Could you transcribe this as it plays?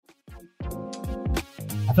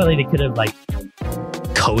I felt like they could have like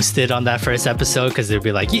coasted on that first episode because they'd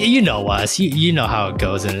be like, you know us, you know how it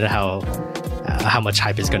goes and how much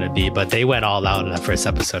hype is going to be. But they went all out in that first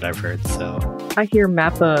episode, I've heard. So I hear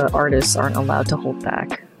Mappa artists aren't allowed to hold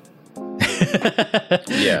back.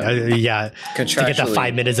 Yeah. To get that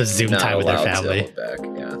 5 minutes of Zoom time with their family.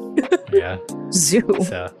 Yeah. Zoom.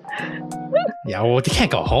 So, yeah, well, they can't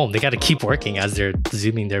go home. They got to keep working as they're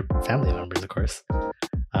Zooming their family members, of course.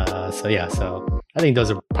 So I think those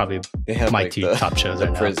are probably my two top shows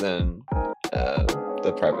right now. Prison,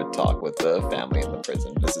 the private talk with the family in the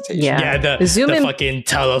prison visitation. Yeah, the fucking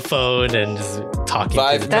telephone and just talking.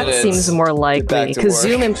 That seems more likely because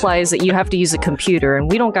Zoom implies that you have to use a computer, and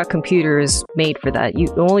we don't got computers made for that. You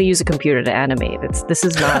only use a computer to animate. This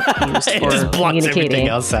is not used for just blocks communicating. Everything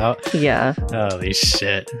else out. Yeah. Holy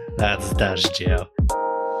shit, that's jail.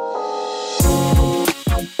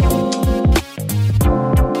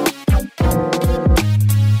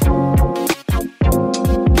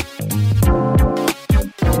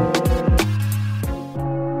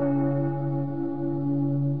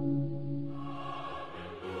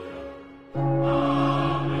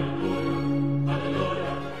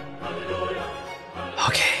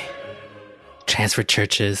 Transfer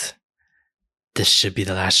churches. This should be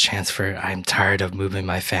the last transfer. I'm tired of moving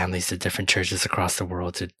my families to different churches across the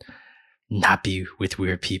world to not be with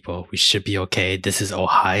weird people. We should be okay. This is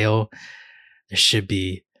Ohio. There should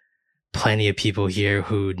be plenty of people here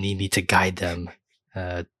who need me to guide them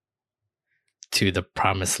to the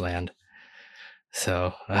promised land.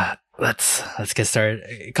 So let's get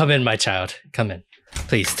started. Come in, my child. Come in.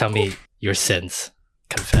 Please tell me your sins.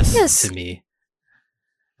 Confess to me.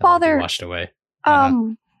 Father, washed away.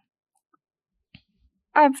 I've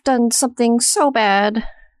done something so bad.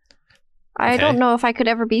 I don't know if I could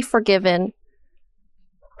ever be forgiven.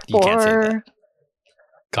 You can't say that.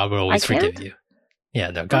 God will always forgive you. Yeah,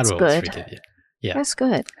 no, God will always forgive you. Yeah. That's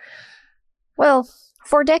good. Well,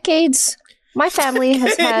 for decades, my family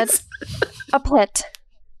has had a pet.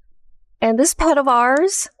 And this pet of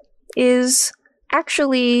ours is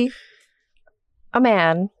actually a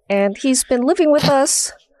man. And he's been living with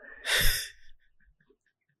us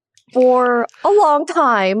for a long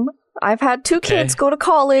time. I've had two kids go to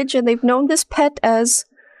college, and they've known this pet as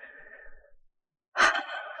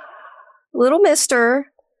Little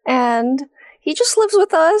Mister, and he just lives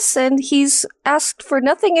with us, and he's asked for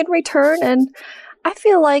nothing in return, and I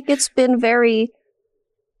feel like it's been very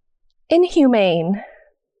inhumane.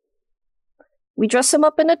 We dress him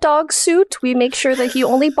up in a dog suit. We make sure that he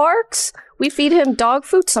only barks. We feed him dog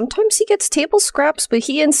food. Sometimes he gets table scraps, but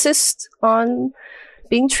he insists on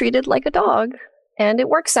being treated like a dog. And it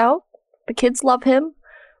works out. The kids love him.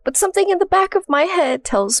 But something in the back of my head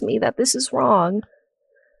tells me that this is wrong.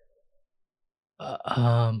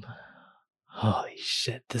 Holy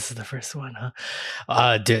shit, this is the first one, huh?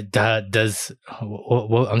 I'm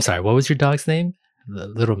sorry, what was your dog's name?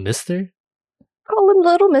 Little Mister? Call him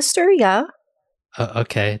Little Mister, yeah.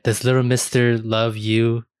 Okay. Does Little Mister love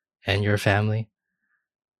you and your family?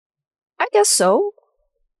 I guess so.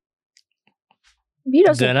 He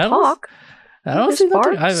doesn't talk. I don't see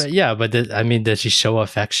that. Yeah, but does he show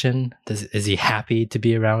affection? Is he happy to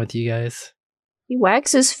be around with you guys? He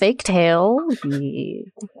wags his fake tail. He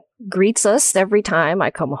greets us every time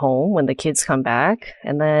I come home when the kids come back.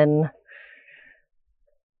 And then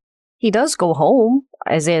he does go home,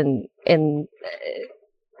 as in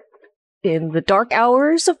the dark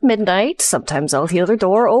hours of midnight. Sometimes I'll hear the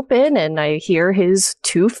door open and I hear his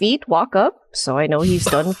 2 feet walk up, so I know he's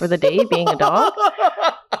done for the day being a dog.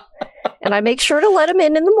 And I make sure to let him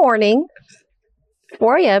in the morning,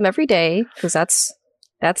 4 a.m. every day, because that's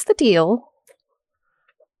the deal.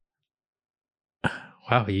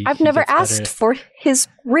 Wow, I've never asked for his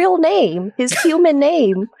real name, his human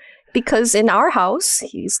name, because in our house,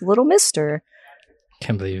 he's Little Mister.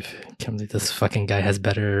 Can't believe this fucking guy has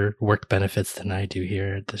better work benefits than I do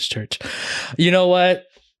here at this church. You know what?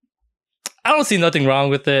 I don't see nothing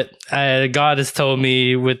wrong with it. God has told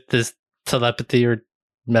me with this telepathy or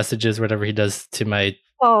messages, whatever he does to my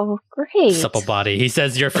supple body. He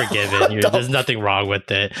says you're forgiven. There's nothing wrong with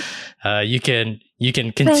it. You can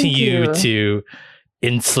continue to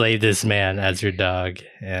enslave this man as your dog,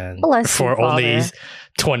 and for only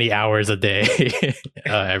 20 hours a day,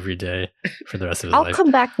 every day for the rest of his life. I'll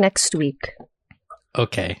come back next week.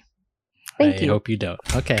 Okay. Thank you. I hope you don't.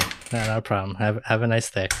 Okay, no problem. Have a nice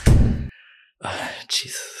day.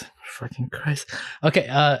 Jesus fucking Christ. Okay,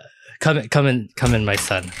 come in, my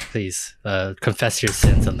son. Please confess your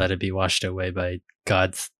sins and let it be washed away by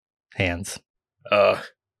God's hands.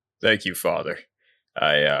 Thank you, Father.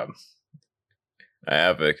 I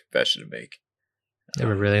have a confession to make. You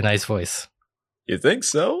have a really nice voice. You think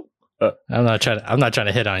so? I'm not trying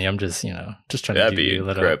to hit on you. I'm just trying That'd to be give you a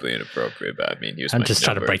little. incredibly inappropriate. But I mean, I'm just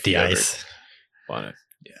trying to break the ice. Yeah.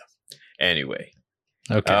 Anyway.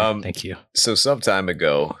 Okay. Thank you. So some time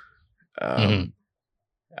ago,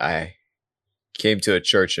 I came to a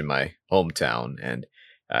church in my hometown, and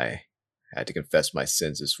I had to confess my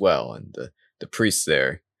sins as well. And the priest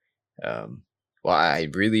there, I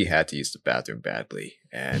really had to use the bathroom badly,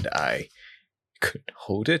 and I couldn't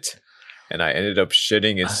hold it, and I ended up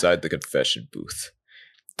shitting inside the confession booth.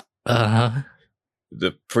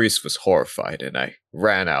 The priest was horrified, and I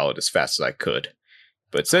ran out as fast as I could.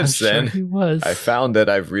 But since then, I found that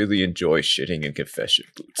I really enjoy shitting in confession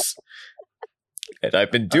booths. And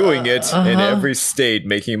I've been doing it in every state,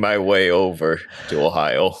 making my way over to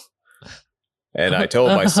Ohio. And I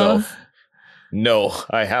told myself, no,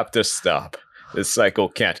 I have to stop. This cycle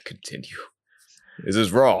can't continue. This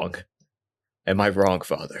is wrong. Am I wrong,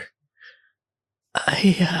 Father?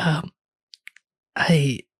 I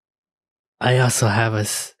also have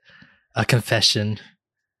a confession.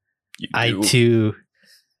 I too,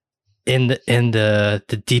 in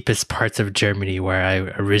the deepest parts of Germany where I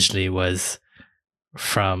originally was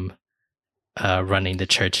from, running the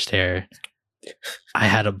church there, I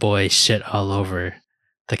had a boy shit all over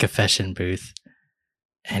the confession booth,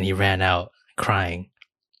 and he ran out crying.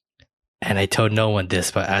 And I told no one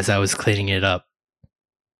this, but as I was cleaning it up,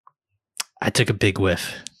 I took a big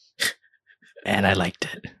whiff, and I liked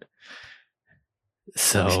it.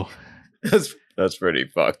 So that's pretty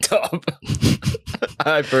fucked up.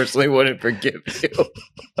 I personally wouldn't forgive you.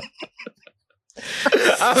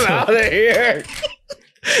 I'm out of here.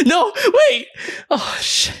 No, wait. Oh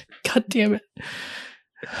shit! God damn it.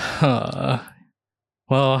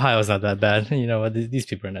 Well, Ohio's not that bad. You know what? These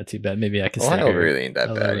people are not too bad. Maybe I can say Ohio really ain't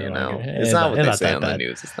that bad. You know, it's not what they say on the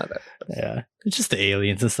news. It's not that bad. Yeah, it's just the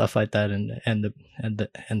aliens and stuff like that, and the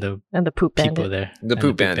poop people bandit. there. The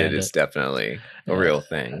poop bandit is definitely a real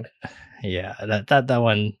thing. Yeah,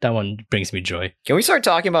 that one brings me joy. Can we start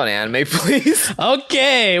talking about anime, please?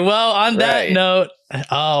 Okay, well, on that note,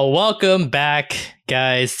 welcome back,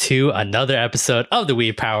 guys, to another episode of the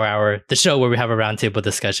Weeb Power Hour, the show where we have a roundtable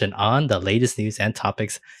discussion on the latest news and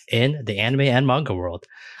topics in the anime and manga world.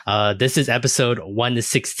 This is episode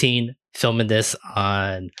 1-16, filming this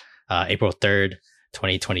on April 3rd,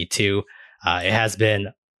 2022. It has been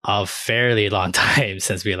a fairly long time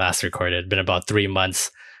since we last recorded. Been about 3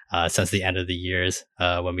 months since the end of the years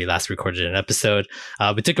when we last recorded an episode.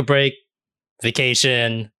 We took a break,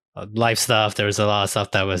 vacation, life stuff. There was a lot of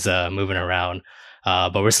stuff that was moving around,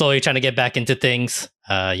 but we're slowly trying to get back into things.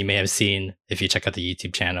 You may have seen, if you check out the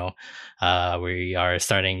YouTube channel, we are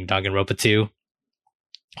starting Danganronpa 2,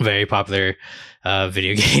 very popular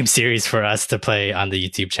video game series for us to play on the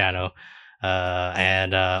YouTube channel.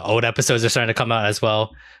 And old episodes are starting to come out as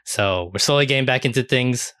well. So we're slowly getting back into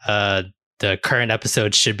things. The current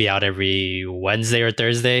episode should be out every Wednesday or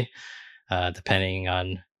Thursday, depending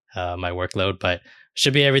on my workload, but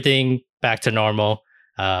should be everything back to normal.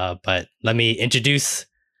 But let me introduce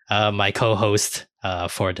my co-host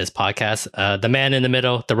for this podcast, the man in the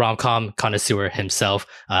middle, the rom-com connoisseur himself,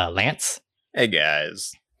 Lance. Hey,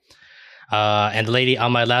 guys. And the lady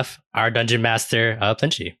on my left, our dungeon master,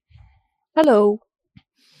 Plinchi. Hello.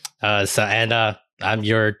 I'm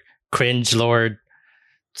your cringe lord,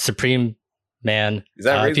 supreme man. Is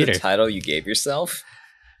that really Peter. The title you gave yourself?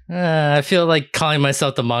 I feel like calling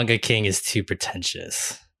myself the manga king is too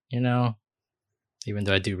pretentious, you know? Even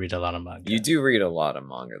though I do read a lot of manga. You do read a lot of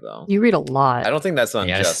manga, though. You read a lot. I don't think that's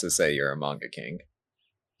unjust to say you're a manga king.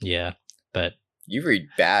 Yeah, but... You read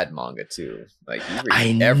bad manga, too. Like, you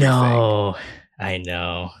read everything. I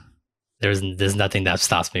know. There's nothing that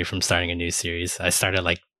stops me from starting a new series. I started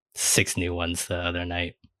like 6 new ones the other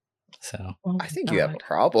night. So I think you have a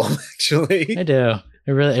problem, actually. I do.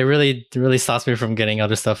 It really stops me from getting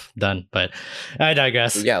other stuff done. But I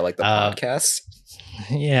digress. Yeah, like the podcast.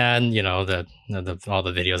 Yeah, and you know all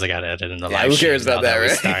the videos I got edited in the live. Who cares about that, right?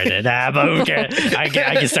 Started. But who cares? I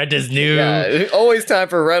can start this new. Yeah, always time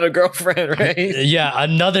for rent a girlfriend, right? Yeah,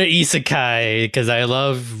 another isekai because I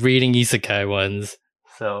love reading isekai ones.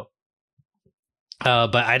 So,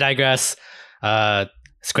 but I digress.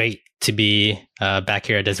 It's great to be back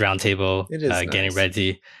here at this roundtable, getting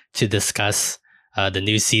ready to discuss the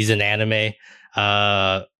new season anime.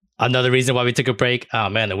 Another reason why we took a break. Oh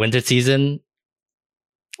man, the winter season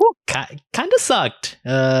kind of sucked.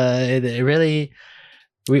 It really.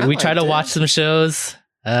 We tried to watch some shows,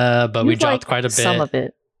 but we dropped quite a bit. Some of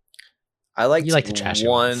it. I liked you like the trashy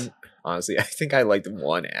one. Ones. Honestly, I think I liked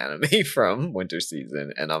one anime from winter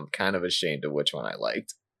season, and I'm kind of ashamed of which one I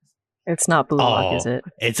liked. It's not Blue Lock, is it?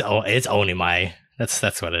 It's Onimai.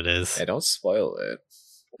 That's what it is. Hey, don't spoil it.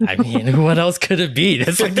 I mean, what else could it be?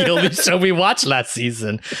 That's like the only show we watched last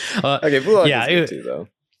season. Okay, Blue Lock is good too, though.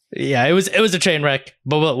 Yeah, it was a train wreck,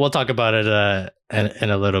 but we'll talk about it in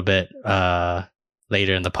a little bit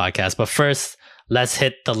later in the podcast. But first, let's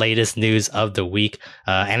hit the latest news of the week.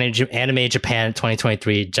 Anime Japan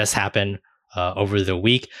 2023 just happened over the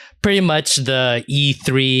week. Pretty much the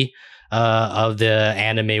E3 of the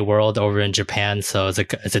anime world over in Japan. So it's a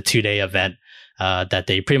 2-day event that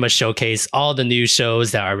they pretty much showcase all the new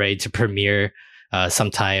shows that are ready to premiere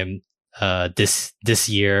sometime this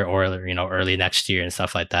year or early next year and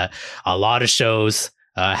stuff like that. A lot of shows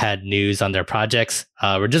had news on their projects.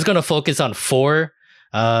 We're just going to focus on 4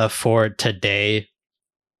 for today.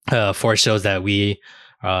 4 shows that we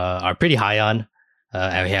are pretty high on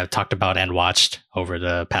and we have talked about and watched over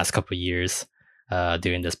the past couple of years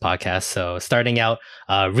doing this podcast. So starting out,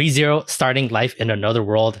 ReZero Starting Life in Another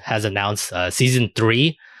World has announced season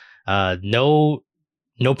 3.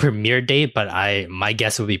 No premiere date, but my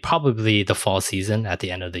guess would be probably the fall season at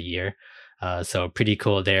the end of the year. So pretty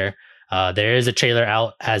cool there. There is a trailer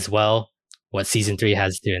out as well, what season 3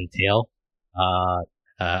 has to entail.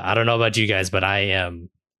 I don't know about you guys, but I'm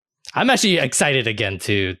actually excited again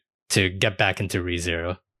to get back into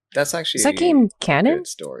ReZero. That's actually is that game canon? Good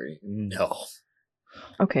story. No.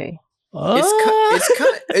 Okay.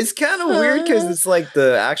 It's kind of weird because it's like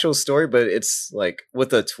the actual story, but it's like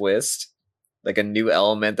with a twist. Like a new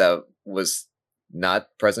element that was not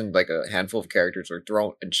present, like a handful of characters were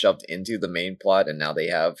thrown and shoved into the main plot, and now they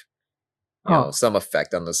have some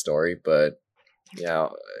effect on the story. But yeah,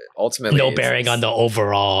 ultimately, no bearing on the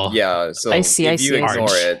overall. Yeah, so I see. If you ignore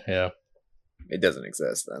it, it doesn't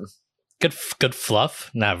exist. Then good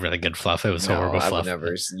fluff, not really good fluff. It was horrible fluff. I would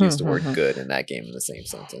never use the word "good" in that game in the same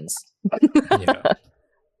sentence.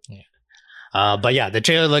 But yeah, the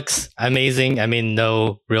trailer looks amazing. I mean,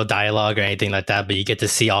 no real dialogue or anything like that, but you get to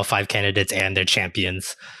see all 5 candidates and their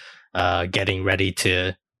champions getting ready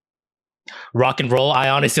to rock and roll. I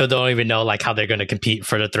honestly don't even know like how they're going to compete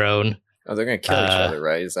for the throne. Oh, they're going to kill each other,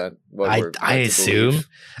 right? Is that what I assume?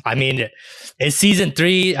 I mean, it's season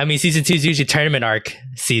 3. I mean, season 2 is usually tournament arc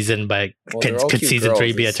season, but could season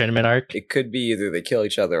 3 be a tournament arc? It could be either they kill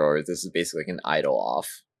each other or this is basically like an idol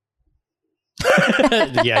off.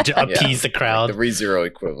 Yeah, to appease the crowd. Like the ReZero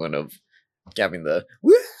equivalent of having the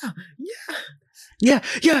yeah.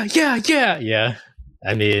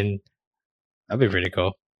 I mean, that'd be pretty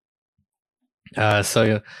cool.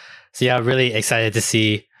 So yeah, really excited to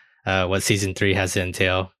see what season 3 has to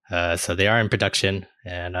entail. So they are in production,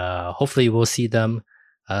 and hopefully we'll see them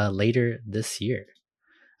later this year.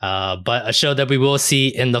 But a show that we will see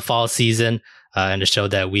in the fall season. And a show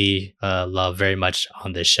that we love very much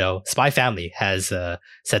on this show. Spy Family has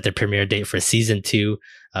set the premiere date for season 2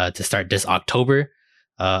 to start this October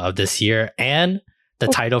of this year. And the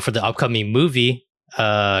title for the upcoming movie,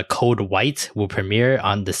 Code White, will premiere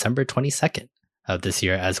on December 22nd of this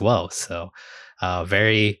year as well. So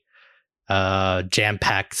very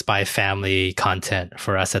jam-packed Spy Family content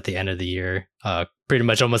for us at the end of the year. Pretty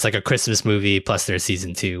much almost like a Christmas movie, plus there's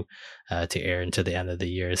season 2 to air into the end of the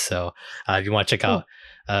year. So if you want to check out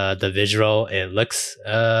the visual, it looks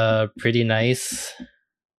pretty nice.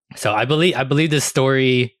 So I believe the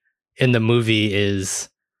story in the movie is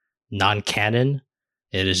non-canon.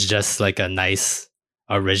 It is just like a nice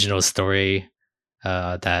original story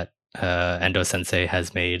that Endo Sensei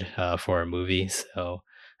has made for a movie. So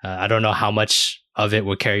I don't know how much of it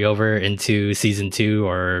will carry over into season 2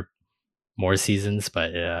 or more seasons,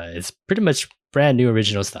 but it's pretty much brand new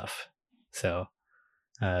original stuff. So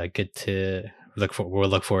good to we'll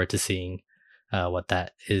look forward to seeing what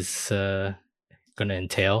that is going to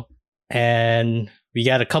entail. And we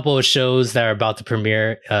got a couple of shows that are about to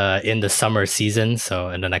premiere in the summer season. So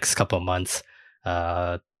in the next couple of months,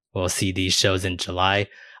 we'll see these shows in July.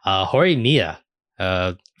 Horimiya,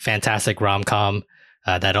 fantastic rom-com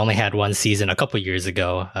that only had 1 season a couple years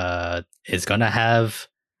ago, is going to have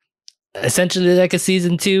essentially like a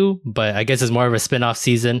season 2, but I guess it's more of a spin-off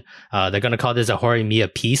season. They're going to call this a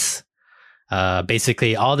Horimiya piece.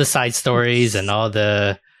 Basically all the side stories and all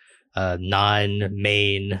the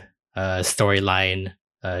non-main storyline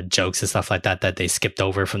jokes and stuff like that they skipped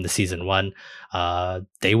over from the season 1,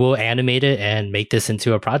 they will animate it and make this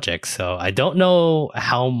into a project. So I don't know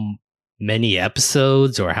how many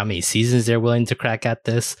episodes or how many seasons they're willing to crack at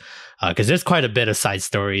this, because there's quite a bit of side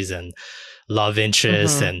stories and love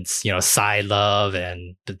interest and side love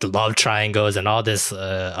and the love triangles and all this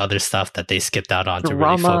other stuff that they skipped out on to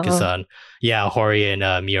really focus on Hori and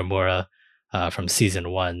Miyamura from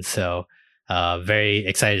season 1. So Very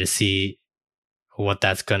excited to see what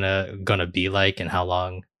that's gonna be like and how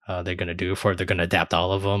long they're gonna do it for. If they're gonna adapt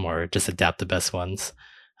all of them or just adapt the best ones.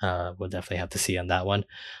 We'll definitely have to see on that one.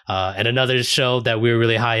 And another show that we were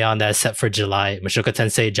really high on that's set for July, Mushoku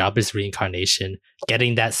Tensei Jobless Reincarnation,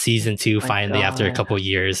 getting that season 2 finally after a couple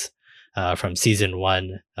years from season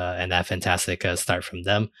 1 and that fantastic start from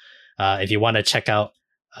them. If you want to check out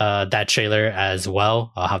that trailer as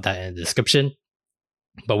well, I'll have that in the description.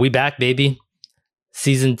 But we back, baby.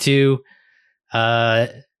 Season 2,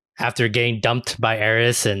 after getting dumped by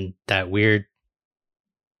Eris and that weird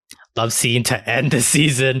love scene to end the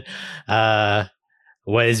season,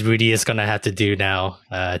 what is Rudeus gonna have to do now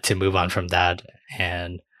to move on from that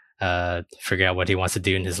and figure out what he wants to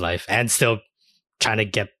do in his life, and still trying to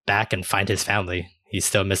get back and find his family. He's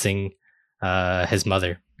still missing his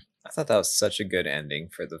mother. I thought that was such a good ending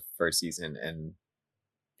for the first season, and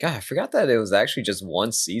God, I forgot that it was actually just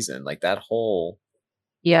one season. Like that whole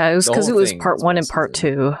it was because it was part 1 and part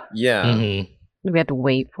 2. Yeah, we had to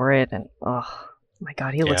wait for it, and oh my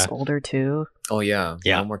God, he looks older too. Oh yeah,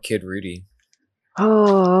 no more Kid Rudy.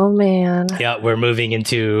 Oh man. Yeah, we're moving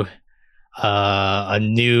into a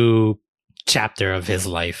new chapter of his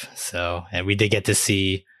life. So, and we did get to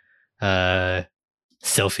see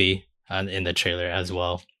Sylphie in the trailer as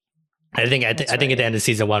well. I think at the end of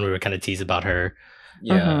season 1, we were kind of teased about her,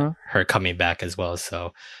 her coming back as well.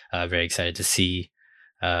 So, very excited to see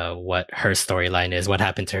what her storyline is, what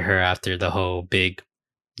happened to her after the whole big,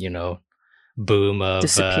 boom of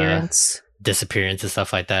disappearance and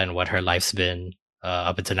stuff like that, and what her life's been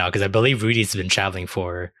up until now. Because I believe Rudy's been traveling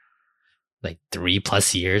for like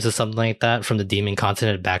 3+ years or something like that, from the Demon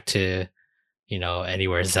Continent back to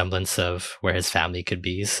anywhere semblance of where his family could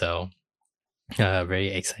be. So very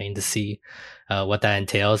exciting to see what that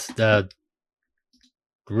entails.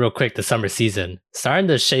 Real quick, the summer season starting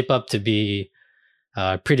to shape up to be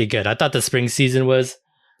pretty good. I thought the spring season was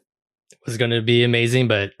going to be amazing,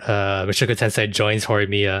 but Mushoku Tensei joins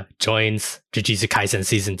Horimiya, joins Jujutsu Kaisen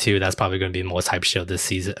season 2. That's probably going to be the most hype show this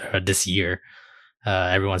season or this year.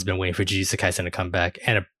 Everyone's been waiting for Jujutsu Kaisen to come back,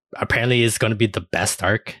 and apparently it's going to be the best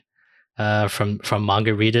arc from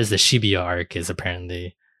manga readers. The Shibuya arc is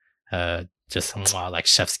apparently just like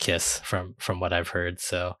chef's kiss from what I've heard.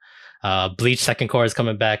 So Bleach second core is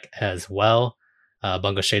coming back as well.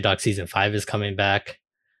 Bungo Stray Dog season 5 is coming back.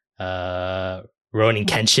 Ronin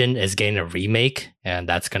Kenshin is getting a remake, and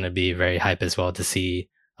that's going to be very hype as well to see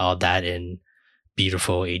all that in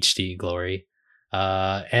beautiful HD glory.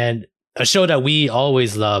 And a show that we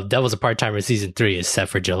always love, Devil's a Part-Timer season 3, is set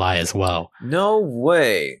for July as well. No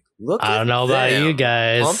way. I don't know about you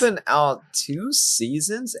guys. Pumping out 2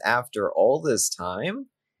 seasons after all this time?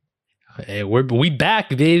 Hey, we back,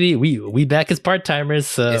 baby. We back as part-timers.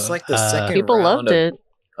 So, it's like the second people round loved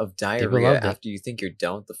of diarrhea after you think you're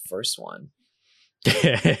done with the first one.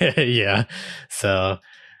 Yeah. So,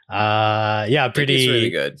 pretty. It's really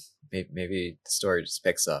good. Maybe the story just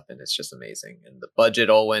picks up and it's just amazing. And the budget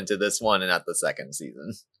all went to this one and not the second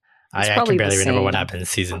season. I can barely remember what happened in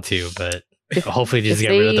season 2, but hopefully they just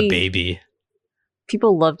get rid of the baby.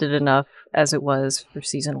 People loved it enough as it was for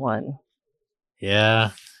season 1.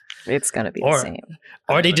 Yeah. It's going to be the same.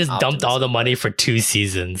 Or they just dumped all the money for 2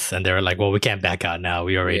 seasons and they were like, well, we can't back out now.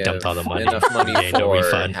 We already dumped all the money. Enough money for no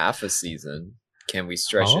refund. Half a season. Can we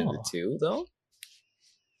stretch into 2 though?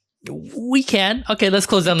 We can. Okay, let's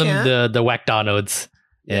close down the whack downloads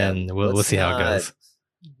and we'll see how it goes.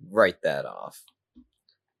 Write that off.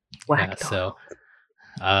 So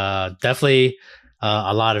definitely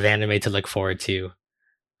a lot of anime to look forward to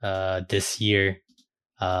this year.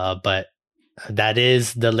 But that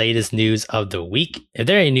is the latest news of the week. If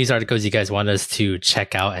there are any news articles you guys want us to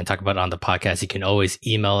check out and talk about on the podcast, you can always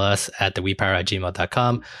email us at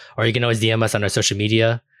thewepower@gmail.com, or you can always DM us on our social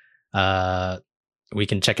media. We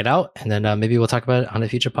can check it out, and then maybe we'll talk about it on a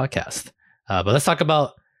future podcast. But let's talk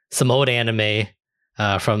about some old anime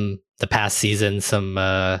from the past season, some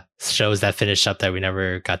shows that finished up that we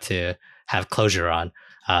never got to have closure on.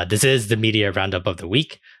 This is the media roundup of the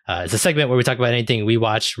week. It's a segment where we talk about anything we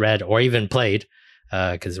watched, read, or even played,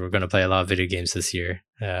 because we're going to play a lot of video games this year.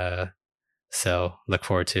 So look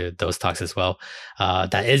forward to those talks as well.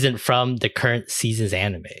 That isn't from the current season's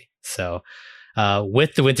anime. So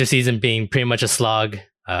with the winter season being pretty much a slog,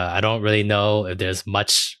 I don't really know if there's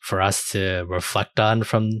much for us to reflect on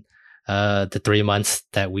from the 3 months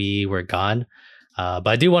that we were gone. But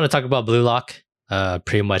I do want to talk about Blue Lock,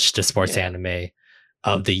 pretty much the sports anime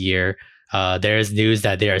of the year. There's news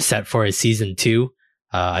that they are set for a season 2.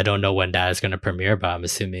 I don't know when that is going to premiere, but I'm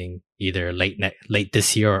assuming either late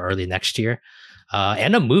this year or early next year.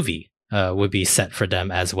 And a movie. would be set for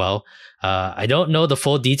them as well. I don't know the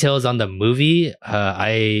full details on the movie.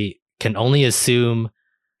 I can only assume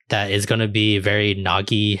that it's going to be very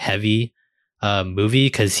Nagi heavy movie,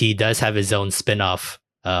 because he does have his own spin-off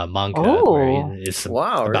manga where it's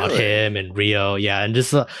about him and Rio. Yeah, and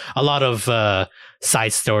just a lot of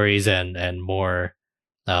side stories and more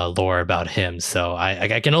lore about him. So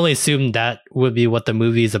I can only assume that would be what the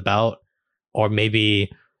movie is about, or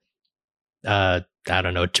maybe I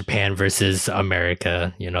don't know, Japan versus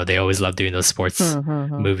America. You know, they always love doing those sports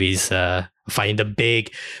movies, fighting the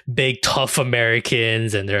big tough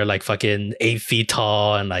Americans, and they're like fucking 8 feet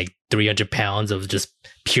tall and like 300 pounds of just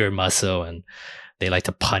pure muscle, and they like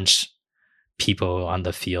to punch people on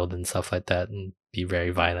the field and stuff like that and be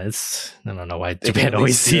very violent. I don't know why Japan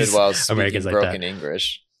always sees Americans like broken that.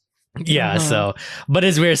 English. Yeah, so, but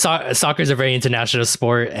it's weird. Soccer is a very international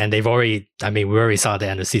sport, and we already saw at the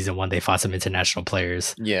end of season 1, they fought some international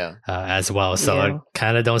players as well. So I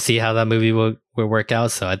kind of don't see how that movie will work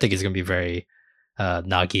out. So I think it's going to be very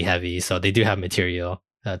Nagi heavy. So they do have material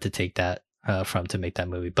to take that from to make that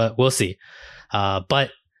movie, but we'll see.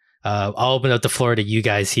 But I'll open up the floor to you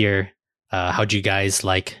guys here. How'd you guys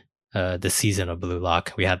like the season of Blue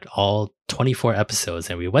Lock? We had all 24 episodes,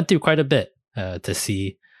 and we went through quite a bit to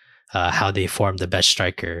see how they formed the best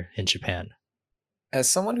striker in Japan. As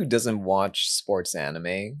someone who doesn't watch sports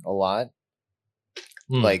anime a lot,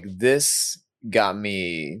 like, this got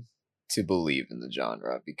me to believe in the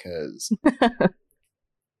genre, because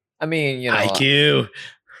I mean, you know, IQ.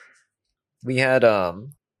 We had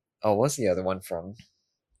what's the other one from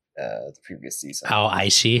the previous season?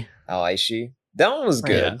 Aishi. That one was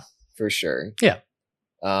good for sure. Yeah.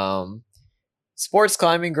 Sports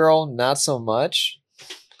Climbing Girl, not so much.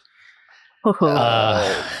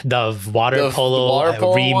 The water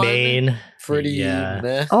polo remain pretty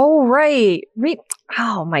meh. Oh right,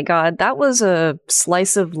 oh my god, that was a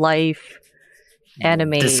slice of life anime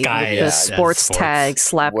with the sports tag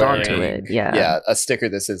slapped onto it. Yeah, a sticker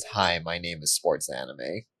that says, "Hi, my name is Sports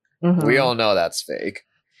Anime." We all know that's fake.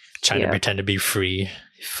 Trying to pretend to be free,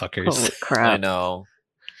 fuckers. Holy crap! I know,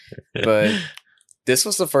 but this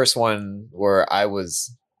was the first one where I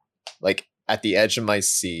was like at the edge of my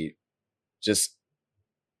seat, just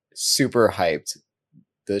super hyped.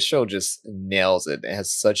 The show just nails it. It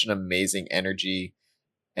has such an amazing energy,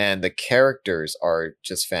 and the characters are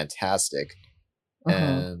just fantastic.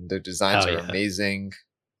 And the designs are amazing.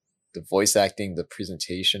 The voice acting, the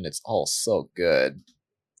presentation, it's all so good.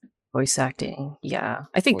 Voice acting, yeah.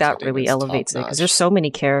 I think that really elevates it, because there's so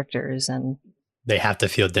many characters, and they have to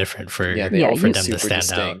feel different for them to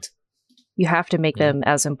stand out. You have to make them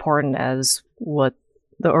as important as what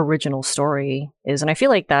the original story is, and I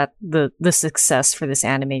feel like that the success for this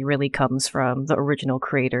anime really comes from the original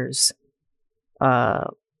creators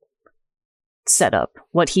setup.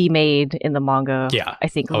 What he made in the manga, I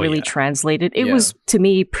think really translated. It was, to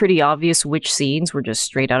me, pretty obvious which scenes were just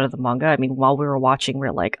straight out of the manga. I mean, while we were watching, we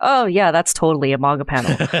are like, oh yeah, that's totally a manga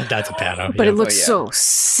panel. That's a panel. But it looks so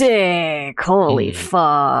sick. Holy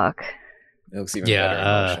fuck. It looks even better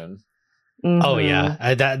in motion. Oh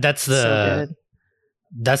yeah, that's the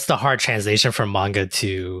that's the hard translation from manga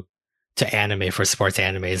to anime for sports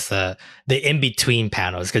anime, is the in-between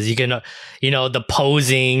panels, because you can, you know, the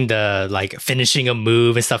posing, the like finishing a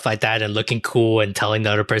move and stuff like that, and looking cool and telling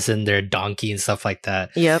the other person they're a donkey and stuff like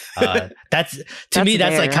that. That's me,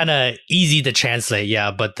 that's like kind of easy to translate.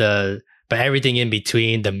 But everything in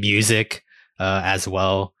between, the music as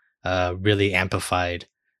well, really amplified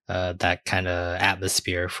that kind of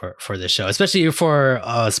atmosphere for the show, especially for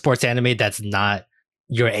sports anime that's not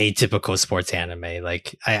your atypical sports anime.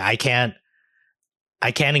 Like I can't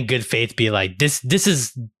in good faith be like,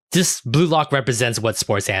 this Blue Lock represents what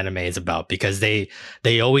sports anime is about, because they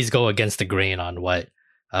always go against the grain on what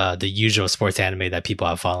the usual sports anime that people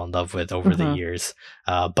have fallen in love with over the years.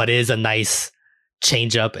 But it is a nice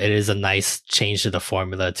change up. It is a nice change to the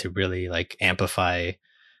formula to really like amplify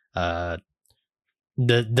the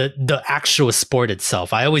actual sport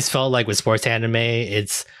itself. I always felt like with sports anime,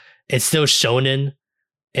 it's still shonen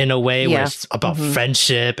in a way, where it's about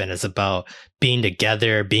friendship, and it's about being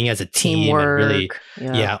together, being as a team, teamwork, and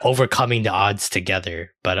really overcoming the odds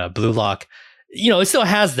together. But Blue Lock, you know, it still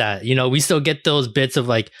has that. You know, we still get those bits of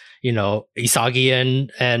like, you know, Isagi and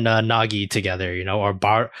Nagi together, you know, or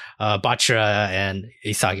Batra and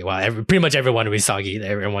Isagi. Well, pretty much everyone with Isagi,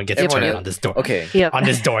 everyone gets turned on this door. On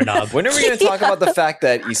this doorknob. When are we going to talk about the fact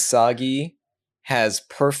that Isagi has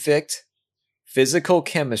perfect physical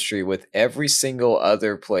chemistry with every single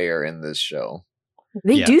other player in this show?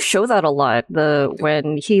 They do show that a lot.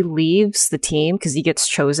 When he leaves the team, because he gets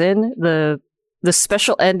chosen, the the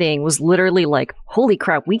special ending was literally like, holy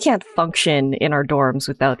crap, we can't function in our dorms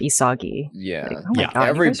without Isagi. Yeah. Like, oh my God,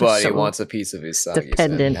 everybody wants a piece of Isagi.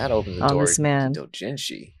 Dependent that opens the on door this man. to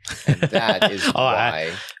Dojinshi. And that is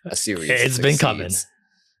why a series it's succeeds. been coming.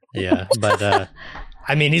 Yeah, but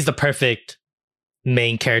I mean, he's the perfect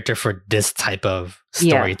main character for this type of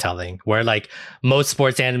storytelling, where like most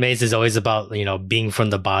sports animes is always about, you know, being from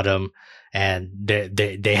the bottom, and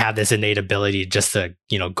they have this innate ability just to,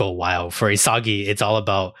 you know, go wild. For Isagi, it's all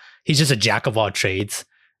about, he's just a jack of all trades,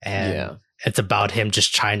 and it's about him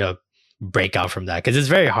just trying to break out from that, because it's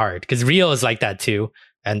very hard, because Rio is like that too,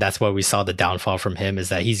 and that's where we saw the downfall from him, is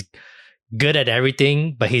that he's good at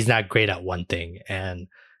everything but he's not great at one thing. And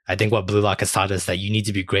I think what Blue Lock has taught us, that you need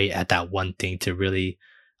to be great at that one thing to really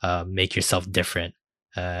make yourself different,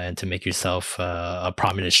 and to make yourself a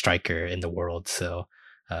prominent striker in the world. So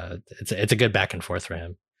it's a good back and forth for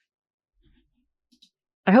him.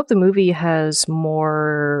 I hope the movie has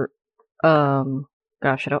more, I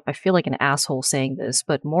feel like an asshole saying this,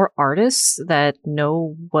 but more artists that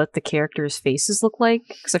know what the characters' faces look like.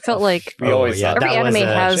 Because I felt like every anime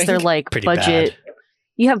has their like budget. Bad.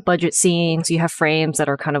 You have budget scenes, you have frames that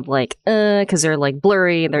are kind of like, because they're like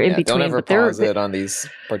blurry and they're in between. Don't ever pause it on these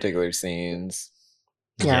particular scenes.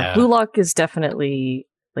 Yeah, Blue Lock is definitely,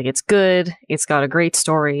 like, it's good. It's got a great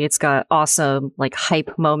story. It's got awesome, like,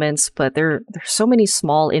 hype moments, but there's so many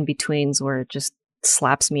small in-betweens where it just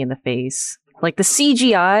slaps me in the face. Like, the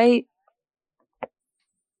CGI,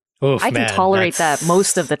 I can tolerate that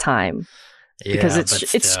most of the time. Because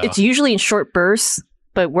it's usually in short bursts,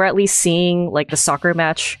 but we're at least seeing, like, the soccer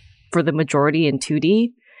match for the majority in 2D.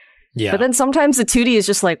 Yeah. But then sometimes the 2D is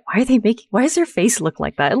just like, why does their face look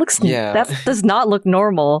like that? It looks, that does not look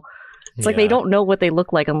normal. It's like they don't know what they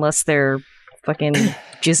look like unless they're fucking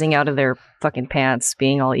jizzing out of their fucking pants,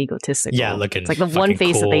 being all egotistical. Yeah, looking. It's like the one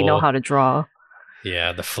face that they know how to draw.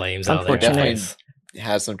 Yeah, the flames out there. Definitely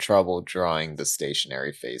has some trouble drawing the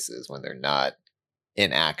stationary faces when they're not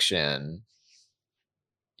in action.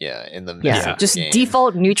 Yeah, in the midst of just the game.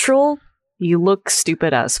 Default neutral, you look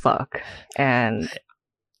stupid as fuck. And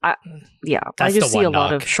I just see a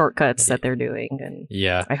lot of shortcuts that they're doing, and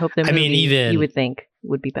I hope the movie, you would think,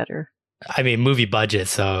 would be better. I mean, movie budget,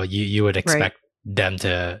 so you would expect them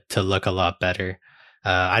to look a lot better.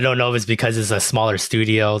 I don't know if it's because it's a smaller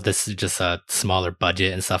studio. This is just a smaller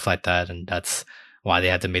budget and stuff like that, and that's why they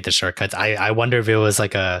had to make the shortcuts. I wonder if it was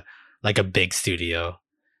like a big studio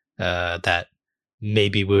that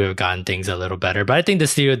maybe we would have gotten things a little better. But I think the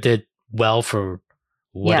studio did well for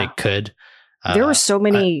what it could. There were so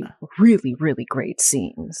many really, really great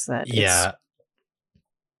scenes that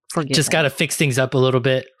just got to fix things up a little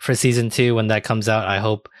bit for season 2 when that comes out. I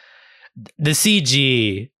hope the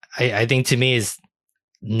CG, I think to me, is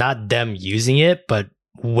not them using it, but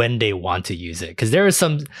when they want to use it. Because there are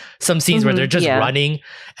some scenes where they're just running,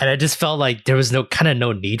 and I just felt like there was no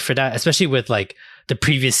need for that, especially with like the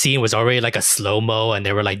previous scene was already like a slow-mo, and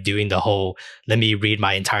they were like doing the whole, let me read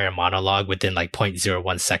my entire monologue within like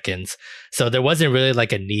 0.01 seconds. So there wasn't really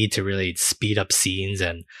like a need to really speed up scenes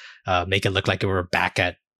and make it look like we were back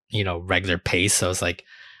at, regular pace. So it's like,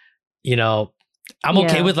 I'm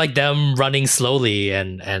okay with like them running slowly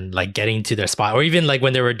and like getting to their spot, or even like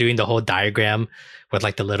when they were doing the whole diagram with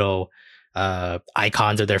like the little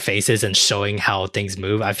icons of their faces and showing how things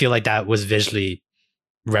move. I feel like that was visually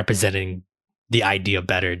representing the idea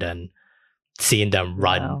better than seeing them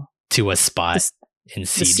run to a spot in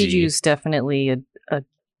CG. The CG is definitely a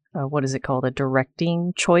what is it called? A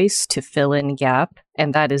directing choice to fill in gap.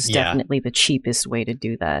 And that is definitely the cheapest way to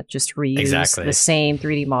do that. Just reuse the same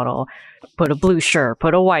 3D model, put a blue shirt,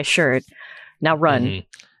 put a white shirt, now run.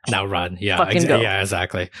 Mm-hmm. Now run. Yeah, yeah,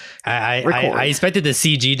 exactly. I expected the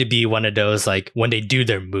CG to be one of those, like when they do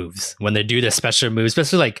their moves, when they do their special moves,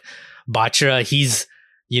 especially like Bachira, he's,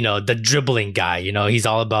 the dribbling guy, he's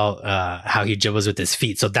all about how he dribbles with his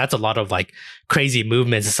feet. So that's a lot of like crazy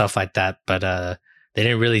movements and stuff like that. But they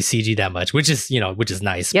didn't really CG that much, which is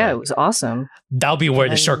nice. Yeah, it was awesome. That'll be where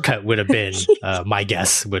the shortcut would have been. My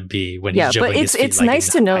guess would be when he's dribbling his feet. Yeah, but it's nice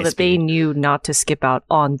to know that they knew not to skip out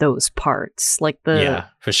on those parts. Like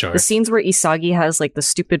for sure. The scenes where Isagi has like the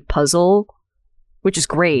stupid puzzle, which is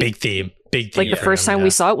great. Big theme. Like the first time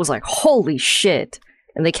we saw it was like, holy shit.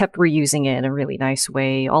 And they kept reusing it in a really nice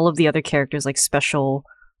way. All of the other characters, like special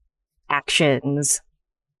actions,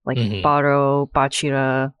 like Baro,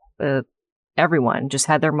 Bachira, everyone just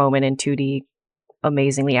had their moment in 2D,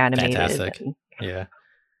 amazingly animated. Fantastic.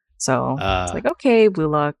 So it's like, okay, Blue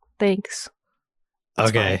Lock, thanks. That's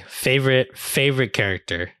okay, fine. Favorite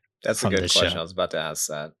character. That's a good question. I was about to ask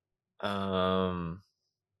that.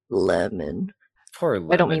 Lemon. Poor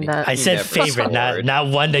Lemon. I don't mean that. I said favorite, not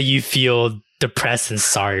one that you feel depressed and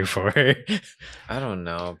sorry for. I don't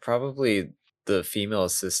know. Probably the female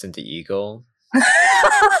assistant to Eagle.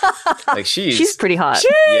 Like she's pretty hot.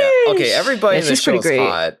 Yeah. Okay, everybody in the show is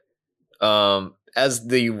hot. As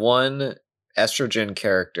the one estrogen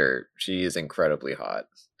character, she is incredibly hot.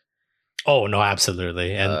 Oh no,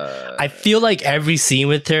 absolutely. And I feel like every scene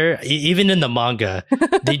with her, even in the manga,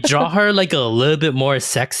 they draw her like a little bit more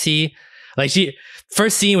sexy. Like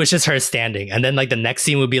first scene was just her standing, and then like the next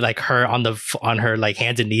scene would be like her on her like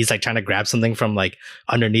hands and knees, like trying to grab something from like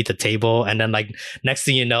underneath the table, and then like next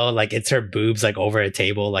thing you know, like it's her boobs like over a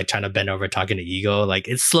table, like trying to bend over talking to Ego. Like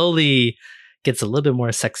it slowly gets a little bit more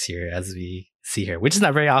sexier as we see her, which is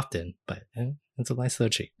not very often, but it's a nice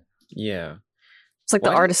little treat. Yeah. It's like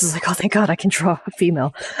the artist is like, oh, thank God, I can draw a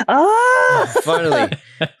female. Finally.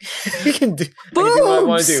 I can do what I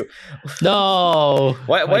want to do. No.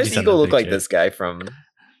 Why does Eagle look like this guy from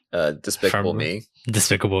Despicable Me?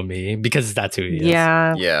 Despicable Me, because that's who he is.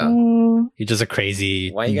 Yeah. He's just a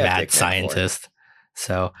crazy mad scientist.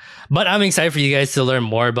 So, but I'm excited for you guys to learn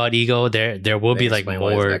more about Ego. There will be like more.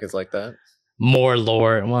 Why his neck is like that? More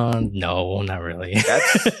lore. Well, no, not really.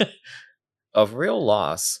 That's of real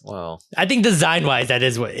loss. Well, I think design wise, that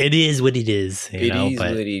is what it is. What it is. What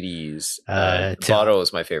it is. Botto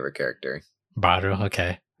is my favorite character. Botto,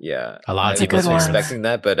 okay. Yeah, a lot of people were expecting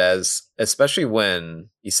that, but especially when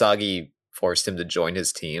Isagi forced him to join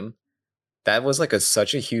his team, that was like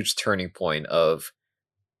such a huge turning point.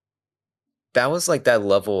 That was like that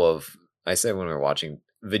level of, I said when we were watching,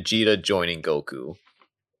 Vegeta joining Goku.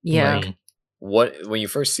 Yeah. Like, when you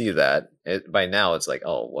first see that, by now it's like,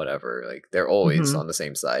 oh, whatever. Like they're always on the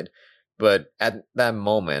same side. But at that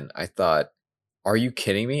moment, I thought, are you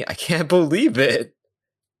kidding me? I can't believe it.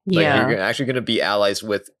 Like you're actually going to be allies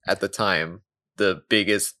with, at the time, the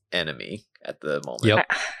biggest enemy at the moment.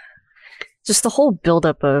 Yep. Just the whole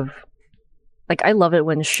buildup of, like, I love it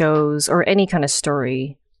when shows or any kind of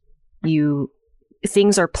story,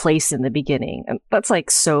 things are placed in the beginning. And that's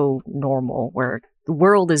like so normal where the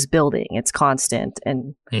world is building, it's constant,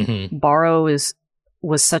 and Barrow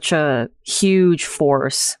was such a huge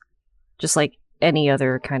force, just like any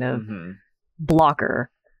other kind of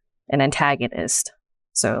blocker and antagonist.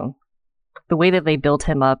 So the way that they built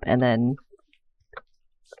him up and then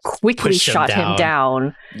quickly shot him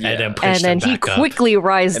down, and then he quickly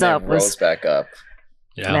rised up, rose back up.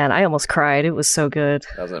 Yeah. Man, I almost cried. It was so good.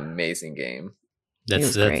 That was an amazing game.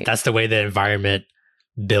 That's the way the environment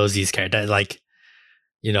builds these characters. Like,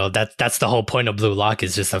 you know, that's the whole point of Blue Lock,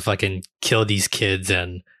 is just to fucking kill these kids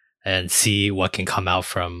and see what can come out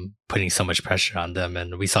from putting so much pressure on them.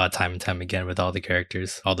 And we saw it time and time again with all the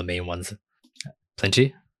characters, all the main ones.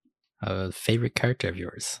 Plinchi, a favorite character of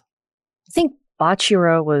yours? I think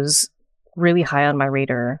Bachiro was really high on my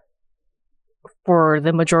radar for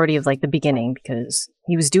the majority of like the beginning, because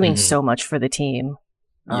he was doing so much for the team.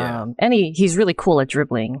 And he's really cool at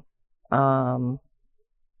dribbling.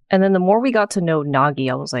 And then the more we got to know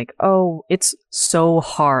Nagi, I was like, oh, it's so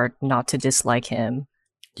hard not to dislike him.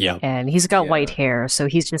 Yeah. And he's got white hair, so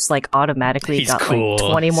he's just like automatically got cool.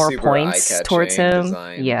 Like 20 more Super points towards him.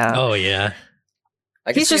 Design. Yeah. Oh, yeah.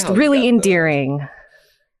 He's just really endearing.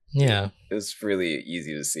 Yeah. It was really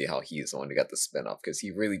easy to see how he's the one who got the spin-off, because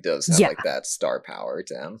he really does have like that star power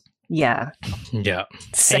to him. Yeah. Yeah.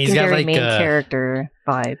 Secondary like main character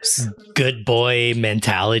vibes. Good boy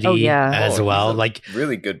mentality as well. Like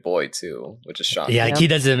really good boy too, which is shocking. Yeah, like he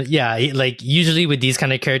doesn't like usually with these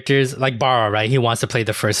kind of characters, like Barrow, right? He wants to play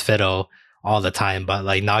the first fiddle all the time, but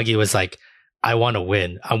like Nagi was like, I want to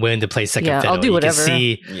win. I'm willing to play second fiddle. I'll do whatever.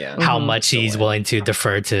 You can see how much he's willing to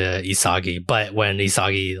defer to Isagi. But when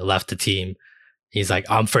Isagi left the team, he's like,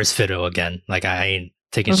 I'm first fiddle again. Like I ain't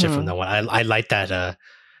taking shit from no one. I like that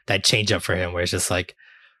change up for him, where it's just like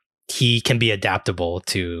he can be adaptable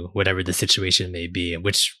to whatever the situation may be,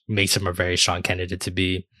 which makes him a very strong candidate to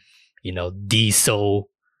be, you know, the sole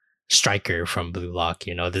striker from Blue Lock.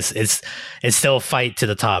 You know, it's still a fight to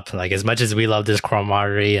the top. Like as much as we love this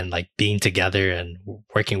camaraderie and like being together and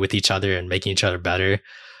working with each other and making each other better,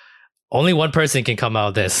 only one person can come out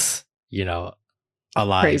of this, you know,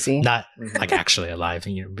 alive. Crazy. Not like actually alive,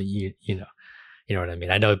 but you know. You know what I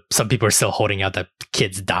mean? I know some people are still holding out that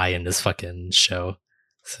kids die in this fucking show.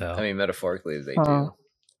 So I mean, metaphorically, they do.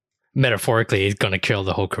 Metaphorically, it's going to kill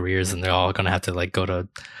the whole careers, and they're all going to have to like go to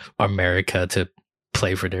America to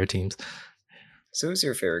play for their teams. So, who's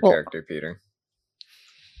your favorite character, Peter?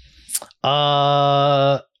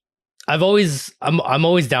 I'm always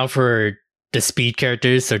down for the speed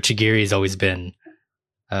characters. So Chigiri has always been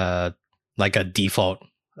like a default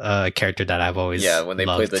character that I've always when they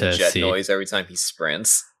play the jet noise every time he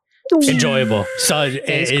sprints. Enjoyable. So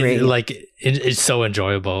it's so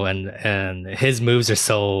enjoyable, and his moves are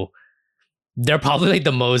so. They're probably like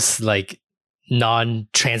the most like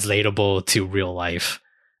non-translatable to real life.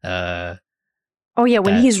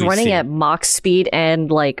 When he's running at Mach speed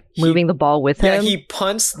and like moving the ball with him. Yeah, he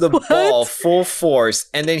punts the ball full force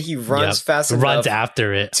and then he runs fast enough runs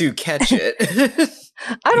after it to catch it.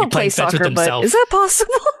 I don't play soccer, but is that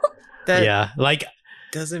possible? That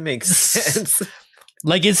doesn't make sense.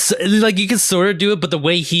 Like it's like you can sort of do it, but the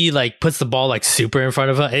way he like puts the ball like super in front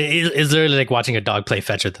of him is literally like watching a dog play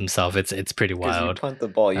fetch with himself. It's pretty wild. You punt the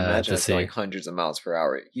ball, you imagine it's going hundreds of miles per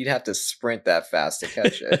hour. You'd have to sprint that fast to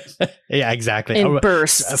catch it. Yeah, exactly. In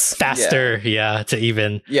bursts, faster. To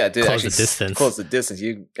even close the distance. Close the distance,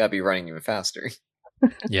 you gotta be running even faster.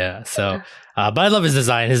 Yeah. So, but I love his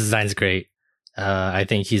design. His design's great. I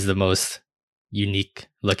think he's the most unique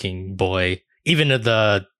looking boy. Even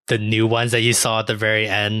the new ones that you saw at the very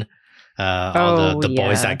end, all the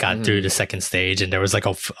boys that got through the second stage, and there was like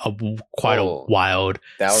a quite a wild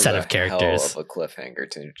set of characters. Hell of a cliffhanger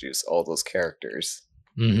to introduce all those characters,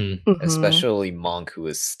 especially Monk, who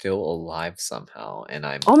is still alive somehow. And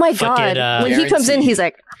I'm oh my god, when he comes in, he's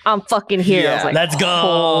like, "I'm fucking here." I was like, "Let's go!"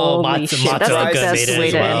 Holy shit, that's the best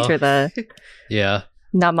way to enter the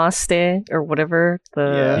namaste or whatever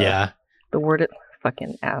the word.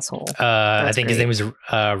 Fucking asshole. I think his name is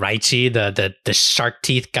Raichi, the shark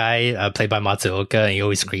teeth guy, played by Matsuoka, and he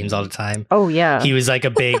always screams all the time. Oh yeah, he was like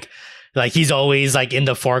a big, like he's always like in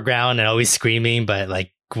the foreground and always screaming, but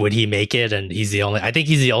like would he make it? And he's the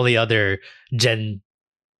only other Gen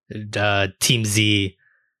Team Z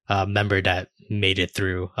member that made it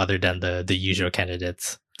through, other than the usual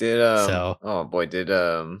candidates. And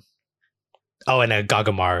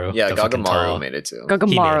Gagamaru. Yeah, Gagamaru made it too.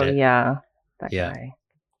 Gagamaru, that guy.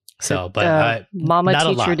 So, but Mama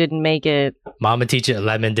Teacher didn't make it. Mama Teacher,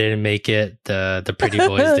 Lemon didn't make it. The Pretty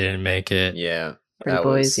Boys didn't make it. Yeah, Pretty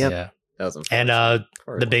Boys. Yep. Yeah, that was unfortunate.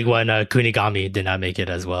 And the big one, Kunigami, did not make it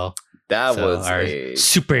as well. That was our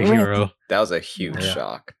superhero. That was a huge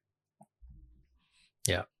shock.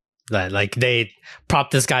 Yeah, like they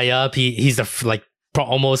propped this guy up. He's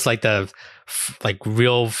almost like the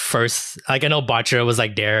real first. Like I know Bachira was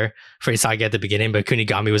like there for Isagi at the beginning, but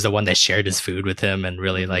Kunigami was the one that shared his food with him and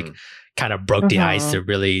really like kind of broke the ice to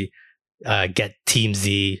really get Team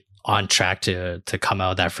Z on track to come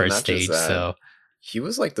out that first stage. So he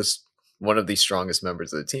was like one of the strongest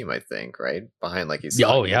members of the team, I think, right? Behind like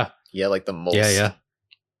Isagi. He had like the most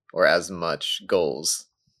or as much goals.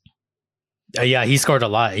 He scored a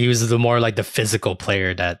lot. He was the more like the physical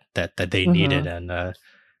player that they needed, and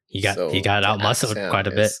he got out muscled quite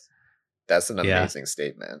a bit. That's an amazing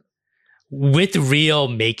statement. With Rio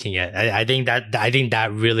making it, I think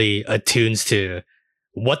that really attunes to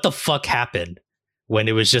what the fuck happened when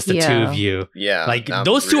it was just the two of you. Yeah, like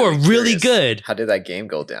those two are really good. How did that game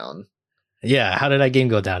go down? Yeah, how did that game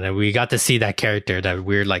go down? And we got to see that character, that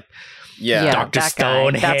weird like. Yeah, Dr.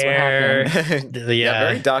 Stone hair.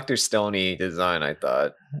 Very Dr. Stoney design, I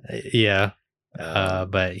thought. Yeah.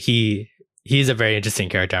 But he's a very interesting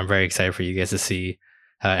character. I'm very excited for you guys to see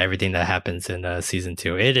everything that happens in season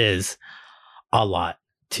 2. It is a lot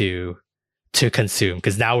to consume,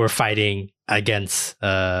 because now we're fighting against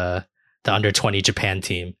the under 20 Japan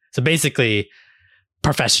team. So basically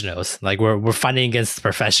professionals. Like we're fighting against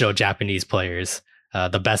professional Japanese players,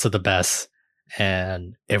 the best of the best.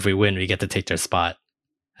 And if we win, we get to take their spot,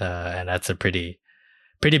 and that's a pretty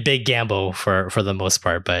big gamble for the most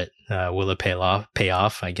part. But will it pay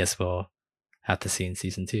off? I guess we'll have to see in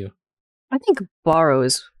season 2. I think Baro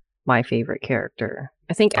is my favorite character.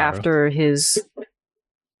 I think after his,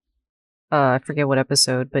 I forget what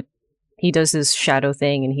episode, but he does his shadow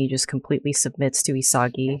thing and he just completely submits to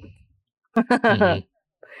Isagi.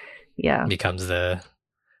 Yeah, becomes the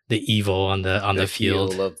evil on the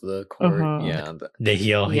field of the court. Yeah, the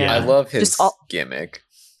heel. Yeah, I love his gimmick.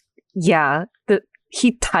 Yeah,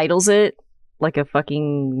 he titles it like a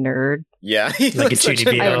fucking nerd. Yeah, like a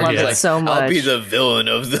Chunibyo. I love it so much. I'll be the villain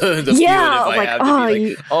of the feud if I have to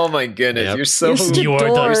be. Oh my goodness, you're so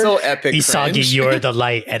epic. Isagi, cringe. you're the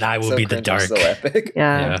light, and I will be the dark. So epic.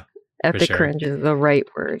 Yeah, epic cringe is the right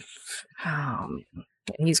word.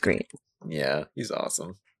 He's great. Yeah, he's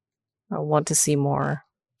awesome. I want to see more.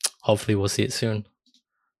 Hopefully we'll see it soon.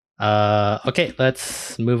 Okay,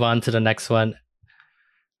 let's move on to the next one.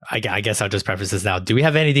 I guess I'll just preface this now. Do we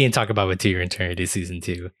have anything to talk about with To Your Eternity season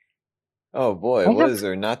 2? Oh boy, what is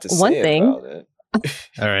there not to say about it?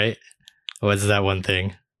 All right. What's that one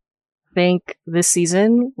thing? I think this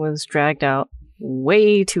season was dragged out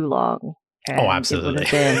way too long. And absolutely. It would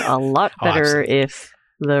have been a lot better if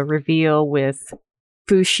the reveal with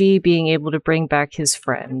Fushi being able to bring back his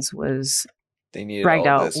friends was dragged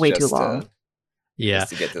out way too long. Yeah.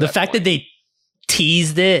 The fact that they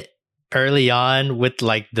teased it early on with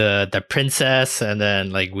like the princess, and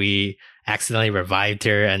then like we accidentally revived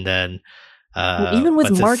her, and then even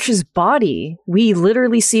with March's body, we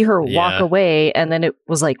literally see her walk away, and then it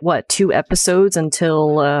was like 2 episodes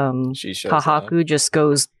until Hahaku just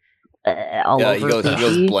goes all over. He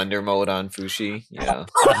goes blender mode on Fushi. Yeah,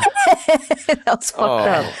 that was fucked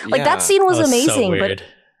up. Like that scene was amazing, so but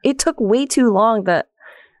it took way too long. That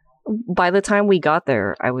by the time we got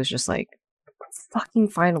there, I was just like, "Fucking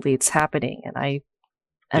finally, it's happening!" And I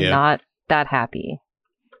am not that happy.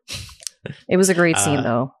 It was a great scene,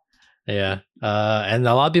 though. Yeah, and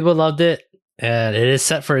a lot of people loved it, and it is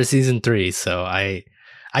set for a season 3. So I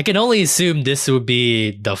can only assume this would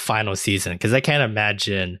be the final season, because I can't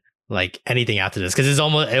imagine like anything after this, because it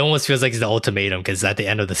almost feels like it's the ultimatum, because at the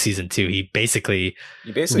end of the season 2, he basically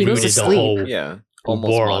rooted the whole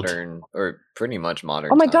almost world. Modern, or pretty much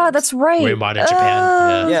modern. Oh my god, that's right. We're modern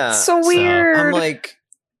Japan. Yeah, so weird. I'm like,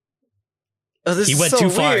 this he is went so too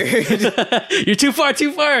far. You're too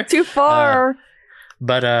far.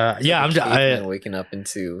 But I'm waking up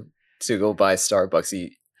to go buy Starbucks.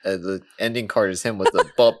 The ending card is him with a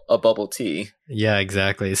bubble tea. Yeah,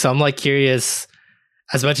 exactly. So I'm like curious.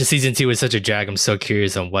 As much as season 2 is such a drag, I'm so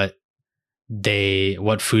curious on what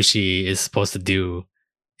Fushi is supposed to do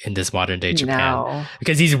in this modern day Japan,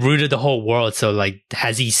 because he's rooted the whole world. So like,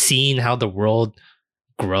 has he seen how the world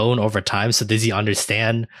grown over time? So does he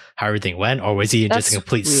understand how everything went, or was he just a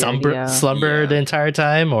complete slumber the entire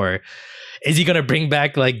time, or is he gonna bring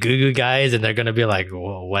back like Gugu guys and they're gonna be like,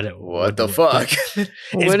 what the fuck? Is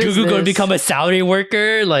Gugu gonna become a salary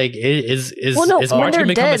worker? Like, is March gonna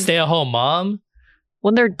become a stay-at-home mom?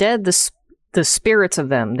 When they're dead, the spirits of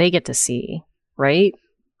them, they get to see, right?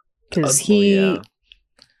 Because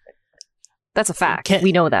that's a fact.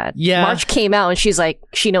 We know that. Yeah. March came out and she's like,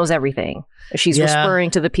 she knows everything. She's whispering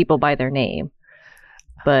to the people by their name.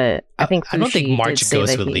 But I don't think March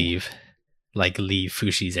Ghost would leave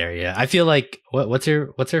Fushi's area. I feel like what's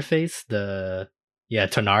her face?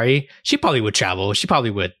 Tonari. She probably would travel. She probably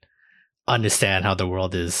would understand how the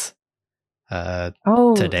world is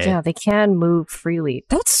today. Yeah, they can move freely.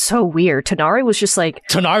 That's so weird. Tonari was just like,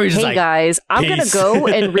 hey guys, I'm gonna go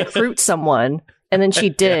and recruit someone. And then she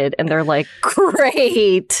did, and they're like,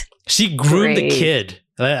 great. She groomed the kid.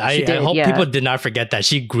 I hope people did not forget that.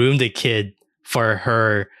 She groomed the kid for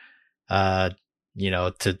her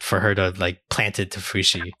for her to like plant it to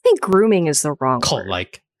Fushi. I think grooming is the wrong cult word.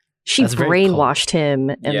 Like she brainwashed him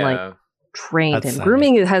and like trained him.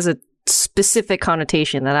 Grooming has a specific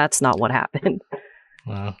connotation that's not what happened.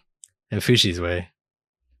 Well, in Fushi's way,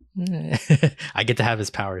 I get to have his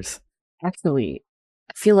powers. Actually,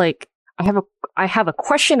 I feel like I have a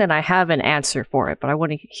question and I have an answer for it, but I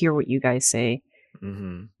want to hear what you guys say.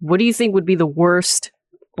 Mm-hmm. What do you think would be the worst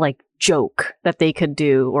like joke that they could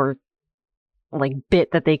do, or like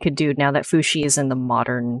bit that they could do now that Fushi is in the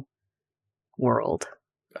modern world?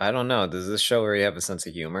 I don't know. Does this show already have a sense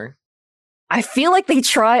of humor? I feel like they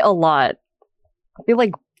try a lot. I feel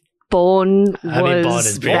like Bone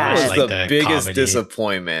was the biggest comedy.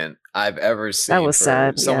 Disappointment I've ever seen. That was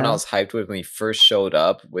sad. Someone else hyped with when he first showed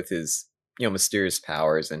up with his, mysterious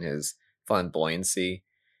powers and his flamboyancy.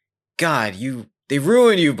 God, they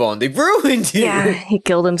ruined you, Bone. They ruined you. Yeah, he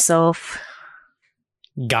killed himself.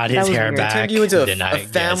 Got his hair back. Turned you into a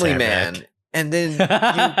family man. Back. And then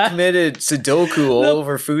you committed Sudoku all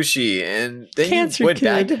over Fushi, and then you went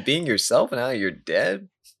back to being yourself, and now you're dead.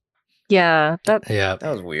 Yeah, that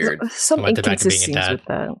was weird. Some inconsistencies with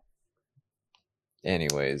that.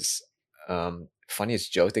 Anyways,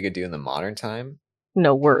 funniest joke they could do in the modern time?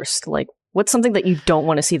 No, worst. Like, what's something that you don't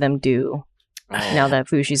want to see them do now that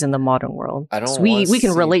Fushi's in the modern world? We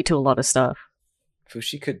can relate to a lot of stuff.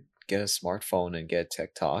 Fushi could get a smartphone and get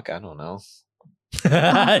TikTok. I don't know.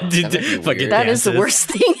 That is the worst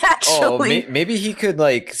thing, actually. Maybe he could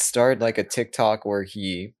like start like a TikTok where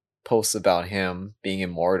he posts about him being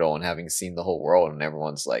immortal and having seen the whole world, and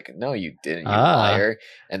everyone's like, no, you didn't, you liar.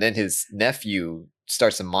 And then his nephew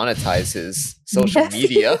starts to monetize his social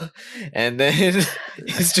media, and then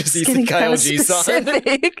he's just Isekai Oji-san.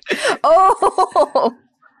 Oh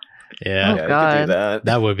yeah, God. Could do that.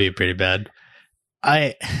 That would be pretty bad.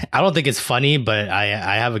 I don't think it's funny, but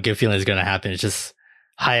I have a good feeling it's going to happen. It's just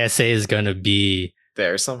Hayase is going to be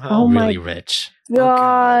there somehow. Oh my really rich.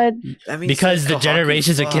 God. That means Because the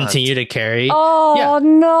generations will continue to carry. Oh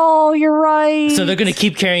no, you're right. So they're gonna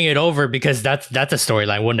keep carrying it over because that's a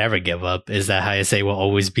storyline we'll never give up. Is that Hayase will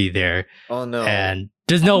always be there? Oh no! And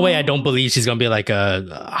there's no way I don't believe she's gonna be like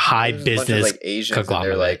a high business bunch of, like, Asians,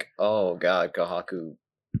 conglomerate. And they're like, oh god, Kohaku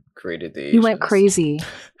created the Asians. You went crazy.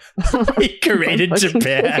 He created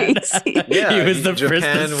Japan. Yeah, he was the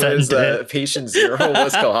Japan first descendant. Patient Zero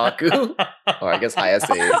was Kohaku. Or I guess Hayase.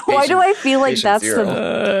 Why do I feel like that's Zero.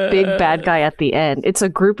 the big bad guy at the end? It's a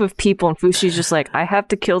group of people, and Fushi's just like, I have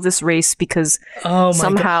to kill this race because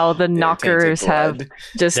somehow the knockers have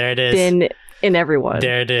just been in everyone.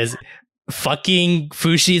 There it is. Fucking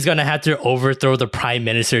Fushi is gonna have to overthrow the prime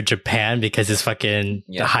minister of Japan because his fucking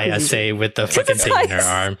Hayase with the fucking thing in her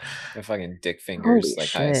arm. The fucking dick fingers, Holy like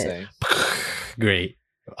shit. Hayase. Great.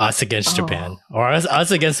 Us against Japan, or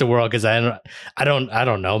us against the world, because I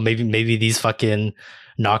don't know. Maybe these fucking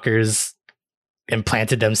knockers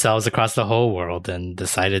implanted themselves across the whole world and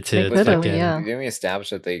decided to Didn't we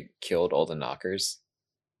establish that they killed all the knockers?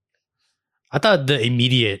 I thought the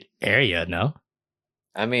immediate area, no?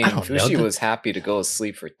 I mean, Fushi was happy to go to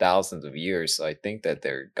sleep for thousands of years, so I think that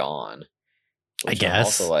they're gone. I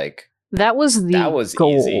guess. Also, like, that was the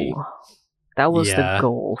goal. Easy. That was the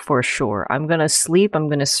goal for sure. I'm gonna sleep. I'm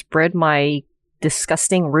gonna spread my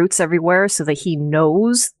disgusting roots everywhere so that he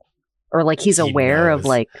knows, or like he's aware of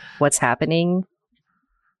like what's happening.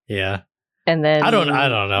 Yeah. And then I don't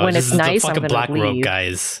know. When it's nice, the fucking I'm gonna black leave. robe guy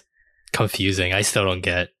is confusing. I still don't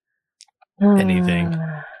get anything.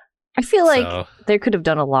 I feel like they could have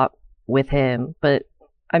done a lot with him, but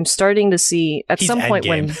I'm starting to see at some point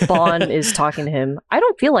when Bon is talking to him, I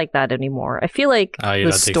don't feel like that anymore. I feel like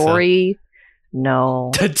the story.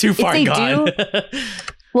 No, too far gone.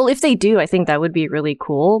 Well, if they do, I think that would be really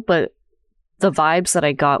cool. But the vibes that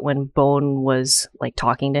I got when Bone was like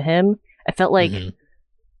talking to him, I felt like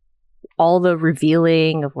all the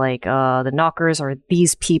revealing of like the knockers are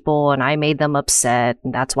these people, and I made them upset,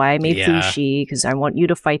 and that's why I made Fushi because I want you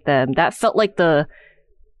to fight them. That felt like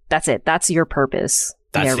that's it. That's your purpose,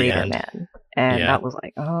 that's narrator man. And that was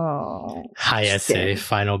like, oh, Hayase,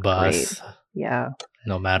 final boss. Great. Yeah.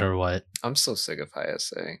 No matter what. I'm so sick of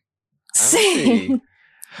Hayase. Same.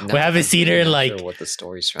 We haven't seen her in like what the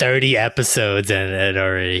story's 30 episodes and it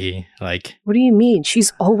already like. What do you mean?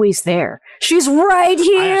 She's always there. She's right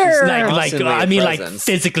here. I mean, like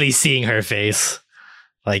physically seeing her face.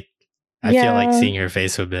 Like, I feel like seeing her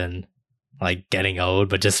face would have been like getting old,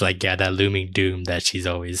 but just like that looming doom that she's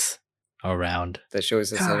always around. That she always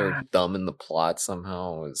has her thumb in the plot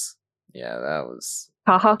somehow was that was.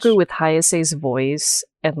 Kahaku with Hayase's voice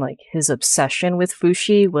and like his obsession with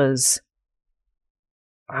Fushi was,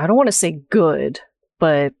 I don't want to say good,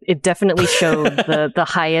 but it definitely showed the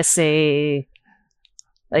Hayase.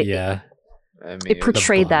 Like, I mean, it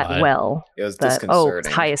portrayed that well. It was that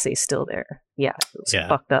disconcerting. Hayase's still there. Yeah, it was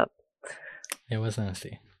fucked up. It was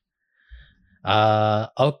nasty.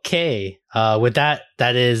 Okay. With that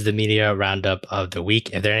is the media roundup of the week.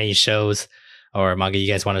 If there are any shows or manga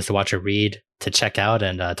you guys want us to watch or read to check out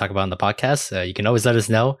and talk about on the podcast, you can always let us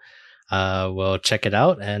know. We'll check it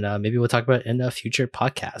out and maybe we'll talk about it in a future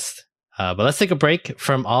podcast. But let's take a break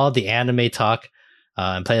from all the anime talk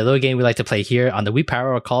and play a little game we like to play here on the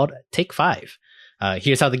WePower called Take 5.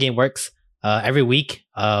 Here's how the game works. Every week,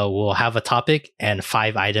 we'll have a topic and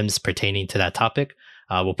 5 items pertaining to that topic.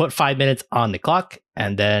 We'll put 5 minutes on the clock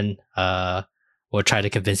and then we'll try to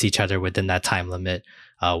convince each other within that time limit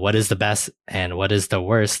what is the best and what is the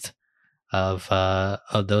worst of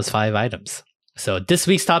those 5 items. So this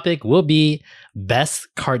week's topic will be best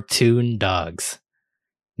cartoon dogs.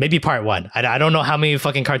 Maybe part 1. I don't know how many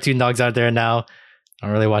fucking cartoon dogs are there now. I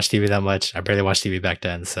don't really watch TV that much. I barely watched TV back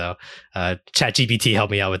then. So ChatGPT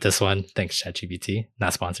helped me out with this one. Thanks, ChatGPT.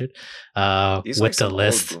 Not sponsored. With the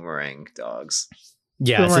list. Boomerang dogs.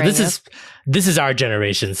 Yeah, boomerang, so this is our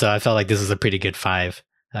generation. So I felt like this was a pretty good 5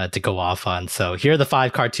 to go off on. So here are the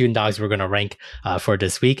 5 cartoon dogs we're going to rank for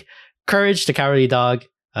this week. Courage, the Cowardly Dog.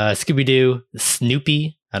 Scooby-Doo,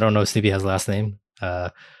 Snoopy. I don't know if Snoopy has a last name.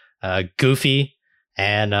 Goofy,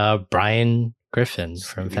 and Brian Griffin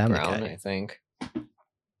from Family Guy. I think.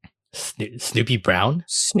 Snoopy Brown?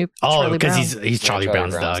 Oh, because he's Charlie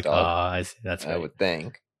Brown's dog. Oh, I see. That's right. I would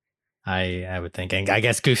think. I would think. And I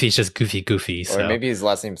guess Goofy's just Goofy. So. Or maybe his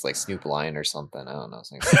last name's like Snoop Lion or something. I don't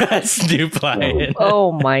know. Snoop Lion.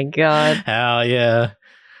 Oh my god. Hell yeah.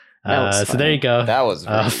 So there you go. That was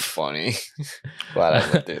really funny. Glad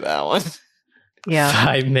I went through that one. Yeah.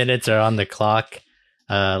 5 minutes are on the clock.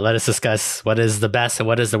 Let us discuss what is the best and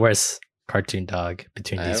what is the worst cartoon dog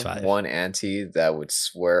between these five. One auntie that would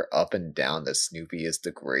swear up and down that Snoopy is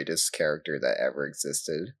the greatest character that ever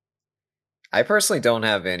existed. I personally don't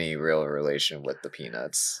have any real relation with the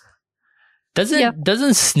Peanuts.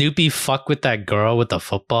 Doesn't Snoopy fuck with that girl with the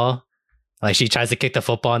football? Like she tries to kick the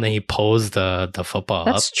football and then he pulls the football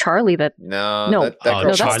that's up. Charlie that No,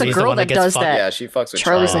 that's the girl that does that. Yeah, she fucks with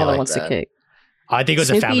Charlie's the one that like wants to kick. I think it was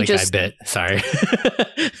Snoopy a Family Guy bit. Sorry.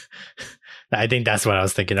 I think that's what I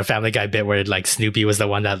was thinking. A Family Guy bit where like Snoopy was the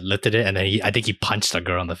one that lifted it and then I think he punched a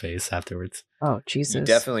girl in the face afterwards. Oh, Jesus. You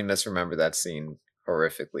definitely misremember that scene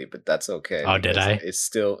horrifically, but that's okay. Oh, did I? It's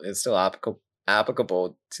still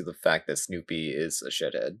applicable to the fact that Snoopy is a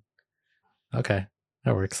shithead. Okay,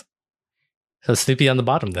 that works. So Snoopy on the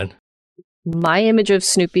bottom then. My image of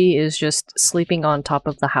Snoopy is just sleeping on top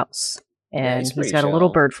of the house. And he's got a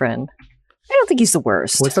little bird friend. I don't think he's the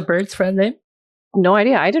worst. What's the bird's friend name? No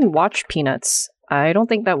idea. I didn't watch Peanuts. I don't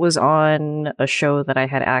think that was on a show that I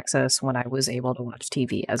had access when I was able to watch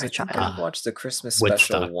TV as a child. I watched the Christmas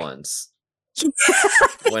special once.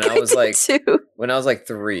 when I was like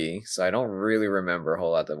 3, so I don't really remember a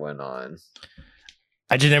whole lot that went on.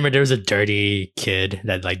 I just remember there was a dirty kid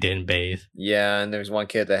that like didn't bathe. Yeah, and there's one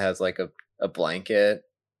kid that has like a blanket.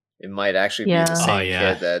 It might actually be the same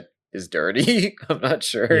kid that is dirty. I'm not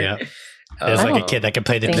sure. Yeah. There's like a kid that can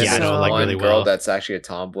play the piano like really well. Girl that's actually a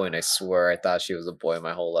tomboy, and I swear I thought she was a boy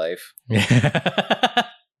my whole life.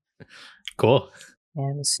 Cool.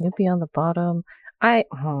 And Snoopy on the bottom. I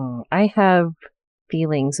have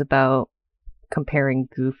feelings about comparing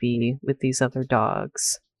Goofy with these other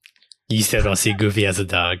dogs. You still don't see Goofy as a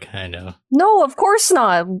dog, I know. No, of course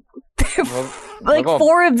not. Like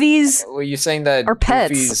 4 of these were you saying that are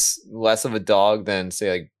pets. Goofy's less of a dog than,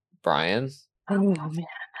 say, like Brian? Oh, man.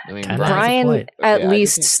 I mean, Brian at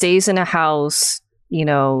least stays in a house. You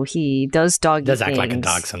know, he does doggy things. Does act like a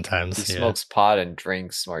dog sometimes. He smokes pot and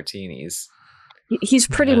drinks martinis. He's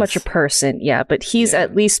pretty much a person, yeah, but he's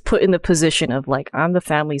at least put in the position of like, I'm the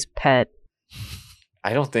family's pet.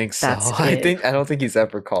 I don't think so. I don't think he's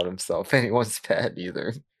ever called himself anyone's pet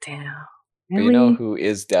either. Damn. But you know who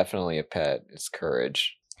is definitely a pet? It's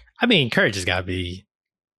Courage. I mean, Courage has got to be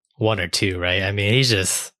 1 or 2, right? I mean, he's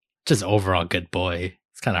just overall good boy.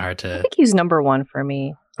 It's kind of hard to. I think he's number 1 for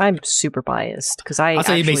me. I'm super biased because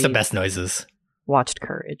also he makes the best noises. Watched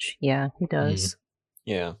Courage. Yeah, he does.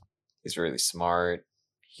 Yeah, he's really smart.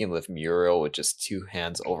 He can lift Muriel with just 2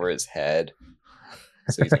 hands over his head.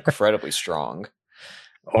 So he's incredibly strong.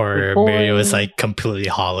 Or Muriel is like completely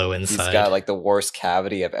hollow inside. He's got like the worst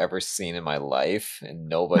cavity I've ever seen in my life, and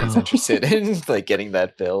nobody's interested in like getting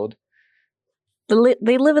that filled.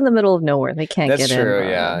 They live in the middle of nowhere. They can't get in. That's true,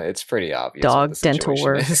 yeah. It's pretty obvious. Dog dental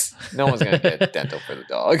work. No one's going to get dental for the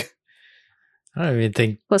dog. I don't even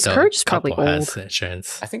think Plus, Courage is probably old.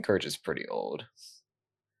 Insurance. I think Courage is pretty old.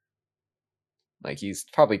 Like, he's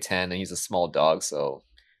probably 10, and he's a small dog, so...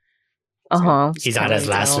 He's on his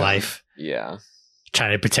last life. Yeah.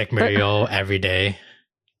 Trying to protect Muriel every day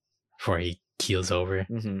before he keels over.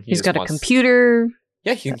 Mm-hmm. He's got a computer.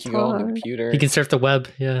 Yeah, he can go on the computer. He can surf the web,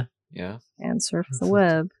 yeah. Yeah. And surf the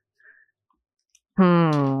web.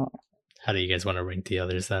 How do you guys want to rank the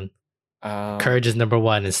others then? Courage is number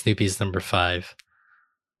 1 and Snoopy's number 5.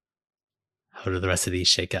 How do the rest of these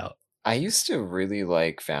shake out? I used to really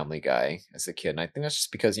like Family Guy as a kid, and I think that's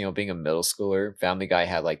just because, you know, being a middle schooler, Family Guy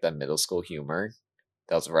had like that middle school humor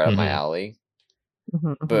that was right up my alley.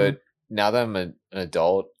 But now that I'm an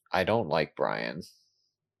adult, I don't like Brian.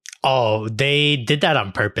 Oh, they did that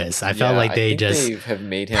on purpose. I felt like they have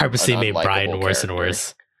made him purposely made Brian worse and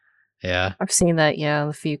worse. Yeah, I've seen that. Yeah,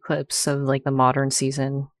 a few clips of like the modern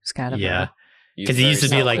season. It's kind of because he used to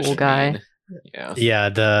be like cool guy. Yeah,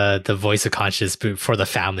 the voice of conscience for the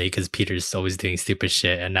family because Peter's always doing stupid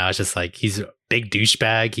shit, and now it's just like he's a big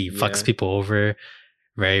douchebag. He fucks people over,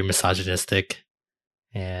 very misogynistic,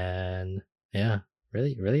 and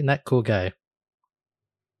really not cool guy.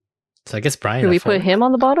 So I guess Brian. Can we put him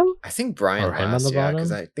on the bottom? I think Brian or him on the bottom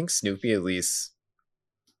because I think Snoopy at least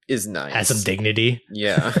is nice, has some dignity.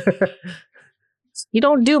 Yeah, he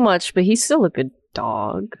don't do much, but he's still a good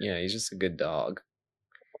dog. Yeah, he's just a good dog.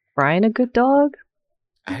 Brian, a good dog?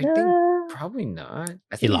 I think probably not.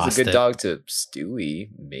 I think he's a good dog to Stewie,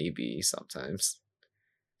 maybe sometimes.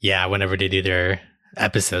 Yeah, whenever they do their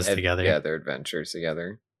episodes together. Yeah, their adventures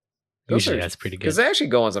together. Usually that's pretty good. Because they actually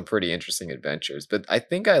go on some pretty interesting adventures, but I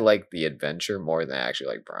think I like the adventure more than I actually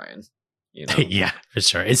like Brian. You know? Yeah, for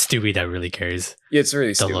sure. It's Stewie that really carries. Yeah, it's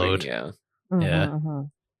really the Stewie, load. Yeah.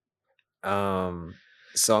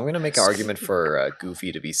 So I'm gonna make an argument for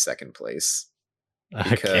Goofy to be second place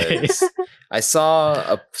because I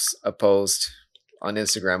saw a post on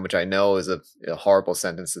Instagram, which I know is a horrible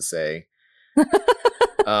sentence to say.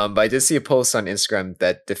 But I did see a post on Instagram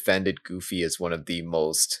that defended Goofy as one of the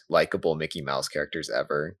most likable Mickey Mouse characters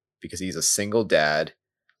ever, because he's a single dad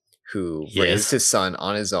who raised his son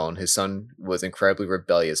on his own. His son was incredibly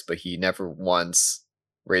rebellious, but he never once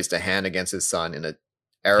raised a hand against his son in an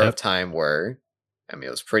era of time where, I mean,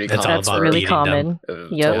 it was pretty common. That's really common.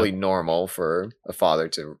 Totally normal for a father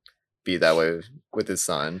to be that way with his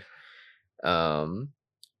son.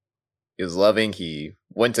 He was loving. He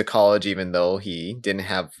went to college even though he didn't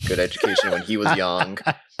have good education when he was young.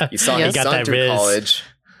 He saw his son through college.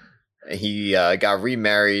 He got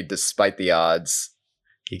remarried despite the odds.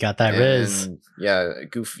 He got that riz. Yeah,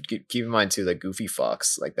 Goofy. Keep in mind too that Goofy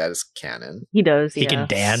fucks. Like, that is canon. He does. He can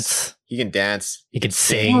dance. He can dance. He can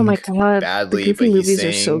sing. Oh my god! Badly, the Goofy movies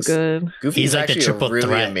are so good. Goofy's like actually a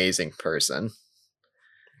really amazing person.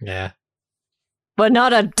 Yeah, but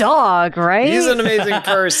not a dog, right? He's an amazing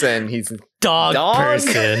person. He's a dog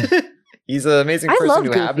person. He's an amazing person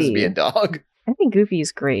who happens to be a dog. I think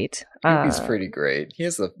Goofy's great. Goofy's pretty great. He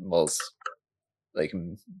has the most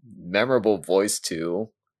memorable voice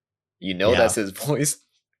too. You know, that's his voice.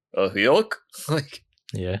 Hook.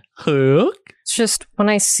 Hook. It's just when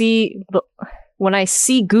I see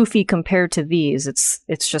Goofy compared to these,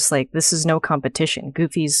 it's just like, this is no competition.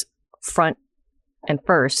 Goofy's front and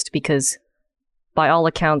first because by all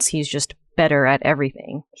accounts he's just better at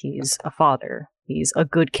everything. He's a father. He's a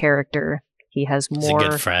good character. He has more. He's a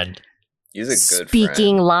good friend. He's a good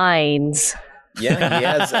speaking lines. Yeah, he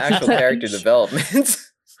has actual character development.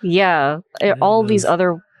 Yeah, all these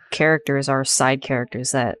other characters are side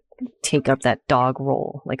characters that take up that dog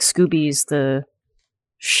role. Like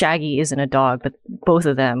Shaggy isn't a dog, but both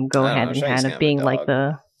of them go hand in hand of being like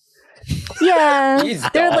the. Yeah,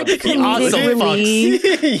 they're like the comedic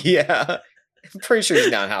relief. Yeah, I'm pretty sure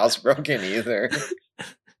he's not housebroken either.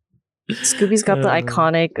 Scooby's got the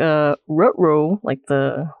iconic ruh-roh, like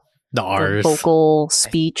the R's. Vocal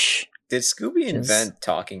speech. Did Scooby invent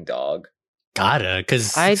talking dog? Gotta,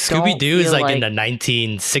 because Scooby-Doo is like in the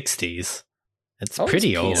 1960s. It's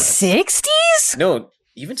pretty old. 60s? No,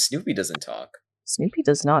 even Snoopy doesn't talk. Snoopy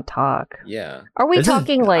does not talk. Yeah. Are we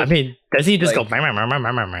talking like... I mean, does he just like, go...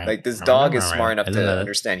 Like, this dog is smart enough to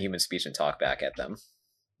understand human speech and talk back at them.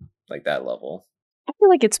 Like, that level. I feel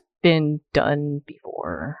like it's been done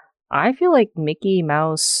before. I feel like Mickey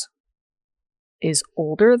Mouse is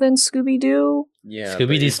older than Scooby-Doo. Yeah,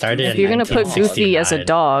 Scooby-Doo started. If you're gonna put Goofy as a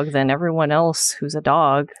dog, then everyone else who's a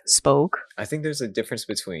dog spoke. I think there's a difference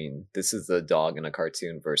between this is a dog in a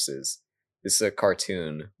cartoon versus this is a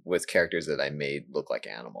cartoon with characters that I made look like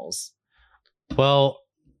animals. Well,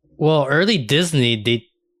 early Disney, they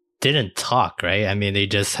didn't talk, right? I mean, they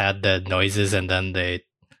just had the noises, and then it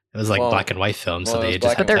was like black and white film, so they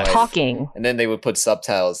just. But they're talking, and then they would put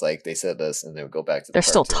subtitles, like they said this, and they would go back to. They're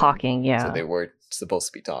still talking, yeah. So they were supposed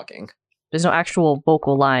to be talking. There's no actual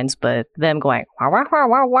vocal lines, but them going wah wah wah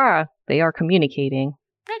wah wah. They are communicating.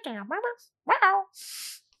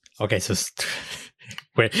 Okay, so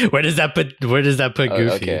where does that put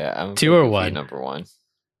Goofy? Okay, 2 or 1? Number 1.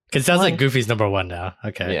 Because it sounds like Goofy's number 1 now.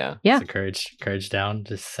 Okay, yeah. So Courage down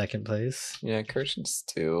to second place. Yeah, Courage is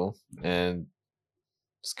 2, and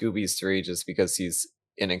Scooby's 3, just because he's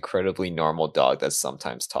an incredibly normal dog that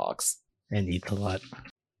sometimes talks and eats a lot.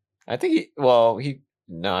 I think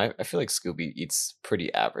I feel like Scooby eats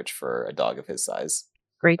pretty average for a dog of his size.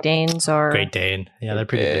 Great Danes are... Great Dane. Yeah, they're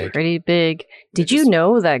pretty big. Pretty big. Did you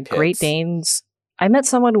know that Great Danes... I met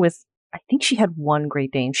someone with... I think she had 1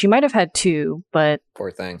 Great Dane. She might have had 2, but...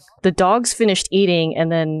 Poor thing. The dogs finished eating,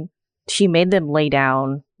 and then she made them lay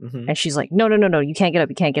down. Mm-hmm. And she's like, no, you can't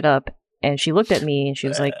get up. And she looked at me, and she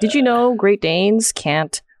was like, did you know Great Danes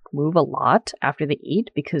can't move a lot after they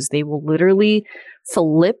eat? Because they will literally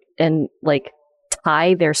flip and, like...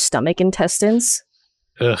 tie their stomach intestines.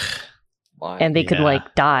 Ugh. Why? And they could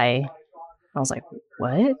die. I was like,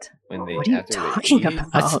 what? What are you talking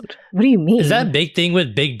about? What do you mean? Is that a big thing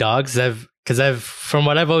with big dogs? From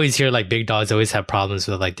what I've always heard, like big dogs always have problems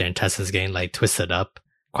with like their intestines getting like twisted up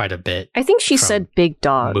quite a bit. I think she said big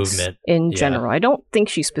dogs movement in general. I don't think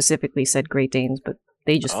she specifically said Great Danes, but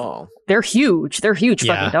they just they're huge. They're huge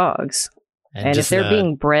fucking dogs. And if they're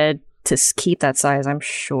being bred to keep that size, I'm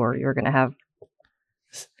sure you're gonna have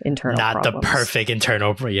internal not problems. The perfect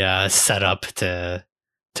internal setup to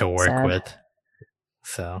work with.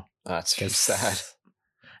 So that's just sad.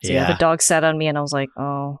 So the dog sat on me and I was like,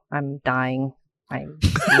 oh, I'm dying. I'm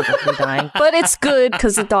dying. But it's good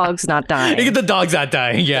because the dog's not dying. The dog's not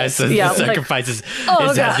dying. Yes, the sacrifices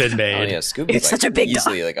has been made. Oh yeah, Scooby's such a big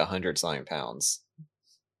easily dog. like 100-something pounds.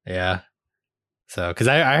 Yeah. So, because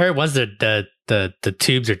I heard once the the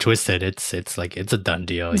tubes are twisted, it's like it's a done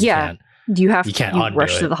deal. You can't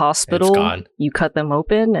rush to the hospital. You cut them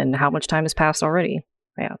open, and how much time has passed already?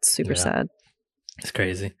 Yeah, it's super sad. It's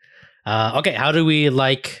crazy. Okay, how do we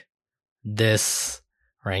like this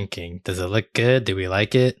ranking? Does it look good? Do we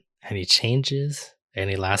like it? Any changes?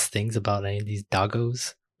 Any last things about any of these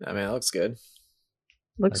doggos? I mean, it looks good.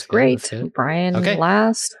 Looks great. Good. Brian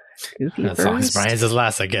last. Goofy as long as Brian's is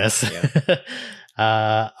last, I guess.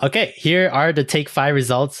 Yeah. Okay, here are the Take 5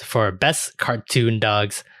 results for best cartoon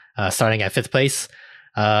dogs, starting at 5th place.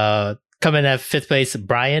 Coming at 5th place,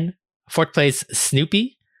 Brian. 4th place,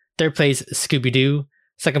 Snoopy. 3rd place, Scooby-Doo.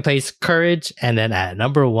 2nd place, Courage. And then at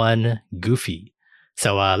number 1, Goofy.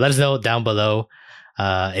 So let us know down below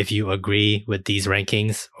if you agree with these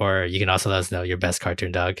rankings, or you can also let us know your best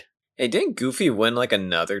cartoon dog. Hey, didn't Goofy win like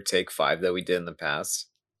another Take 5 that we did in the past?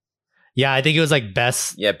 Yeah, I think it was like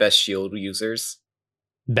best shield users.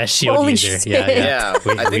 Best shield user. Shit. Yeah.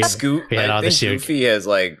 I think Goofy has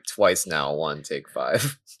like twice now won Take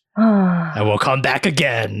 5. And we'll come back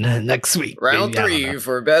again next week. Round 3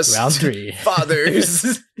 for best Round 3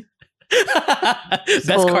 fathers.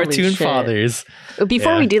 Best cartoon fathers.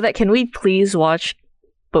 Before we do that, can we please watch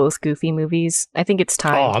both Goofy movies? I think it's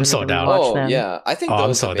time. Oh, I'm so down. I think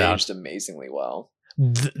those have aged amazingly well.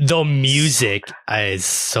 The music is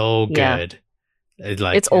so good.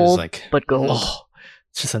 It's old, but gold. Oh,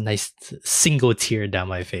 it's just a nice single tear down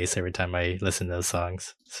my face every time I listen to those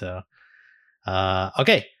songs. So,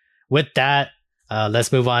 okay. With that,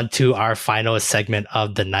 let's move on to our final segment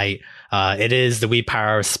of the night. It is the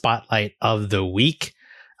WePower Spotlight of the Week.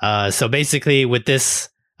 So basically, with this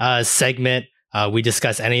segment, we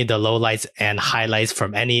discuss any of the lowlights and highlights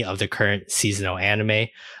from any of the current seasonal anime.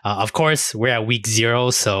 Of course, we're at week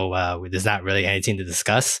 0, so there's not really anything to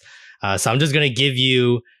discuss. So I'm just going to give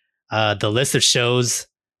you the list of shows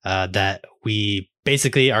that we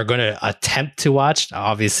basically are going to attempt to watch.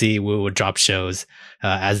 Obviously, we will drop shows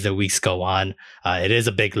as the weeks go on. It is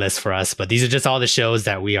a big list for us, but these are just all the shows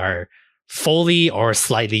that we are fully or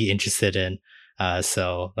slightly interested in.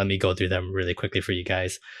 So let me go through them really quickly for you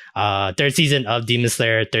guys. 3rd season of Demon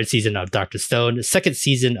Slayer, 3rd season of Dr. Stone, 2nd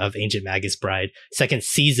season of Ancient Magus Bride, 2nd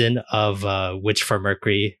season of Witch for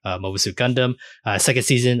Mercury, Mobile Suit Gundam, 2nd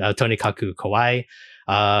season of Tonikaku Kawaii,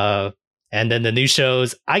 and then the new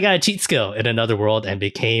shows, I Got a Cheat Skill in Another World and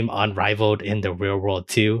Became Unrivaled in the Real World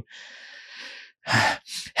 2.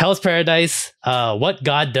 Hell's Paradise, What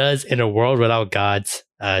God Does in a World Without Gods,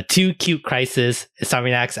 2 Cute Crisis,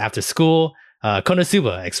 Insomniacs After School,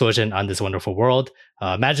 Konosuba, Explosion on This Wonderful World,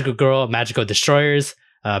 Magical Girl, Magical Destroyers,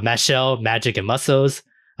 Mashell, Magic and Muscles,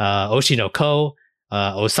 Oshi Ko,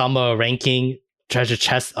 Osama Ranking, Treasure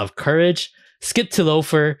Chest of Courage, Skip to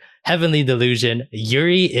Loafer, Heavenly Delusion,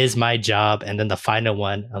 Yuri Is My Job, and then the final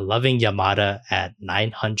one, Loving Yamada at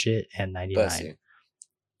 999.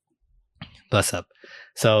 Bless up.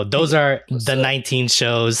 So those are the 19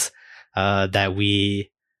 shows that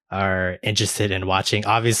we are interested in watching.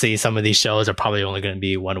 Obviously, some of these shows are probably only going to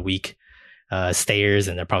be 1 week stayers,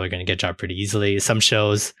 and they're probably going to get dropped pretty easily. Some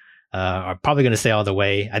shows are probably going to stay all the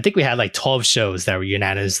way. I think we had like 12 shows that were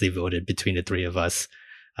unanimously voted between the 3 of us,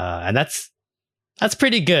 and that's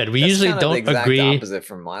pretty good. We usually don't agree. Opposite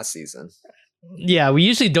from last season. Yeah, we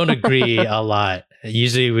usually don't agree a lot.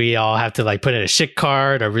 Usually, we all have to like put in a shit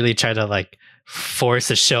card or really try to like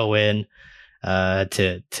force a show in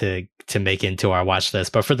to make into our watch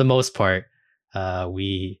list. But for the most part,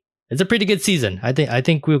 it's a pretty good season. I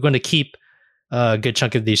think we're going to keep a good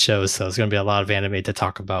chunk of these shows, so it's going to be a lot of anime to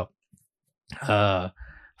talk about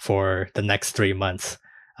for the next 3 months.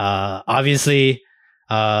 Obviously,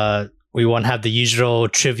 we won't have the usual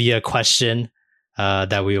trivia question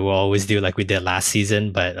that we will always do like we did last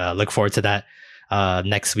season, but look forward to that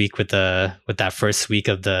next week with that first week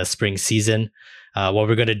of the spring season. What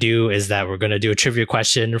we're going to do is that we're going to do a trivia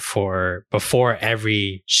question for before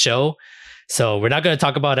every show. So we're not going to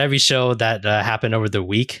talk about every show that happened over the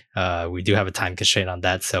week. We do have a time constraint on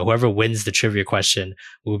that. So whoever wins the trivia question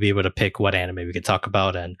will be able to pick what anime we can talk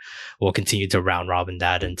about, and we'll continue to round robin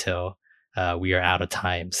that until we are out of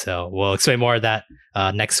time. So we'll explain more of that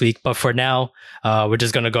next week. But for now, we're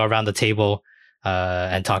just going to go around the table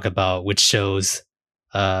and talk about which shows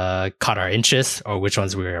caught our interest or which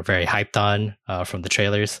ones we were very hyped on from the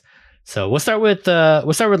trailers. So we'll start with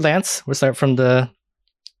Lance. We'll start from the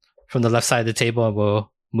left side of the table, and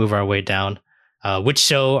we'll move our way down. Which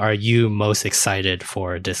show are you most excited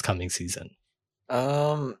for this coming season?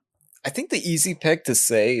 I think the easy pick to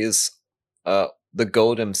say is the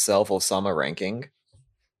GOAT himself, Osama Ranking.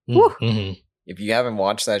 Mm-hmm. If you haven't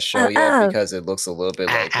watched that show yet, because it looks a little bit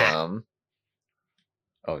like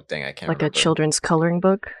Oh dang, I can't like remember. A children's coloring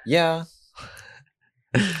book. Yeah.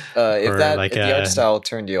 If the art style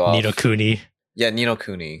turned you off, Nino Kuni. Yeah, Nino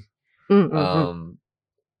Kuni. Don't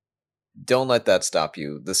let that stop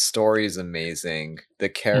you. The story is amazing. The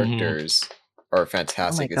characters are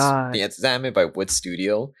fantastic. Oh my God. It's animated by Wood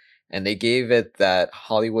Studio, and they gave it that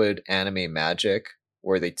Hollywood anime magic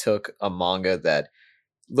where they took a manga that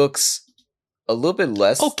looks a little bit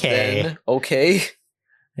less than okay,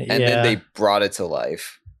 and then they brought it to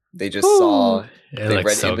life. They just they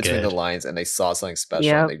read in between the lines and they saw something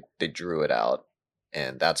special and they drew it out.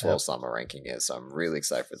 And that's what Osama ranking is. So I'm really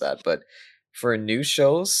excited for that. But for new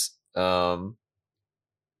shows, I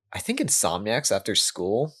think Insomniacs After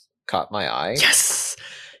School caught my eye. Yes!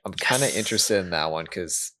 I'm kind of interested in that one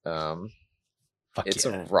because it's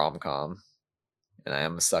a rom-com. And I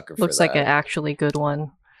am a sucker for that. Looks like an actually good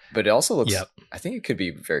one. But it also looks, I think it could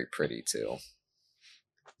be very pretty too.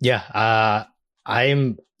 Yeah,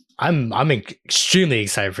 I'm extremely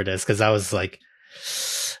excited for this because I was like,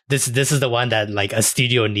 this is the one that like a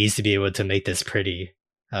studio needs to be able to make this pretty,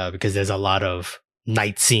 because there's a lot of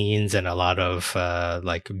night scenes and a lot of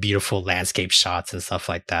like beautiful landscape shots and stuff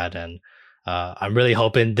like that. And I'm really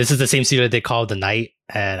hoping this is the same studio they called The Night.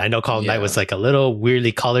 And I know Call of Night was like a little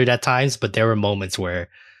weirdly colored at times, but there were moments where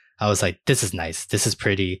I was like, this is nice. This is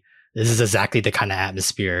pretty. This is exactly the kind of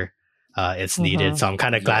atmosphere it's needed. So I'm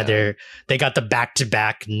kind of glad they got the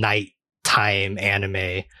back-to-back nighttime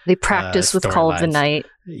anime. They practice with Call of the Night.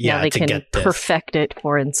 Yeah, they can perfect it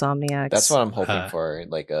for Insomniacs. That's what I'm hoping for.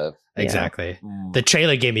 Exactly. The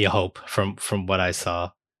trailer gave me a hope from what I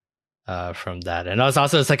saw from that. And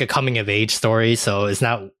it's like a coming of age story, so it's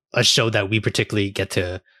not a show that we particularly get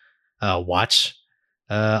to watch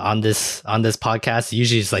on this podcast.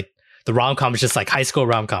 Usually it's like the rom-com is just like high school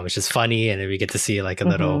rom-com. It's just funny, and then we get to see like a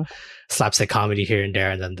little slapstick comedy here and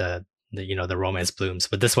there, and then the romance blooms.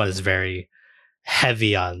 But this one is very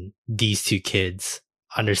heavy on these two kids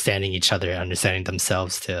understanding each other, understanding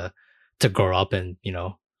themselves to grow up and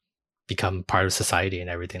become part of society and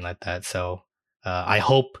everything like that. So I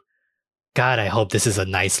hope this is a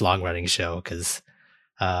nice long running show, because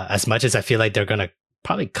as much as I feel like they're gonna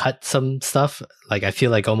probably cut some stuff, like I feel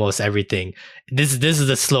like almost everything, this is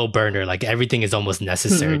a slow burner. Like everything is almost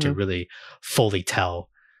necessary to really fully tell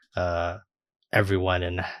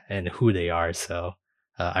everyone and who they are. So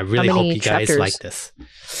I really hope you guys like this.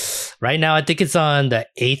 Right now I think it's on the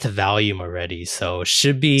 8th volume already, so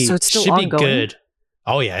should be good.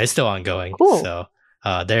 Oh yeah, it's still ongoing. Cool. So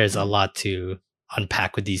there's a lot to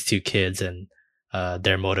unpack with these two kids and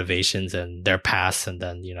their motivations and their past, and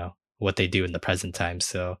then what they do in the present time.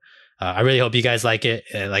 So I really hope you guys like it.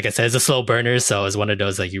 Like I said, it's a slow burner, so it's one of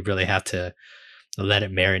those like you really have to let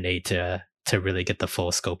it marinate to really get the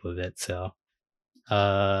full scope of it. So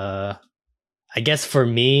I guess for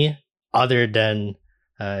me, other than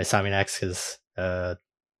Insomniacs, because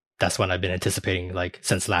that's one I've been anticipating like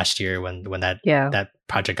since last year when that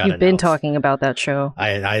project got announced. You've been talking about that show.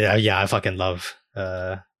 I fucking love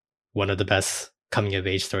one of the best coming of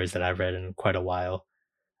age stories that I've read in quite a while.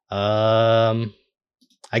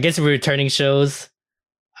 I guess if we're returning shows,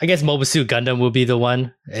 I guess Mobile Suit Gundam will be the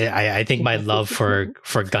one. I think my love for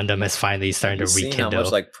Gundam is finally starting to rekindle. How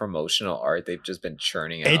much like promotional art they've just been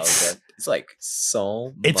churning out? It's like it's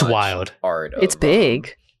much wild art. It's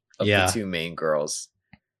big. Of the two main girls.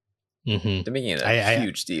 They're making it a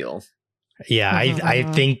huge deal. Yeah, I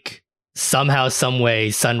think somehow, some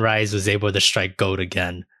way, Sunrise was able to strike gold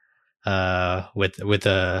again. With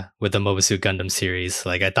the Mobile Suit Gundam series.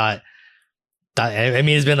 Like I thought I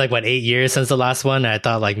mean, it's been like 8 years since the last one, and I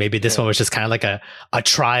thought like maybe this one was just kind of like a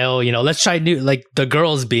trial, let's try new, like the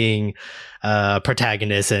girls being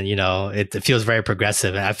protagonists, and it feels very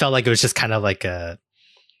progressive, and I felt like it was just kind of like a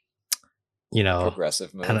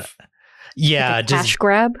progressive move. Like a just cash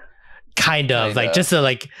grab, kind of like just to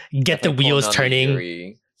like get the wheels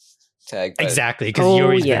turning. Tag, exactly, because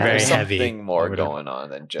Yuri's been very there's heavy. Something more going on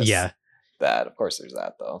than just that. Of course, there's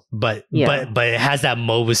that though. But it has that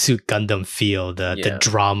Mobile Suit Gundam feel, the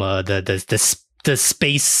drama, the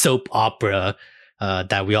space soap opera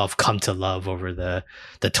that we all have come to love over the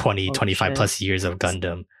 25 plus years of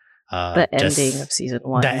Gundam. The ending of season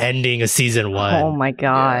 1. The ending of season 1. Oh my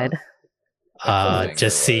god.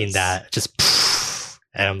 Just seeing that,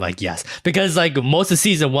 and I'm like, yes, because like most of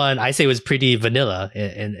season 1, I say was pretty vanilla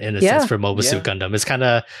in a sense for Mobile Suit Gundam. It's kind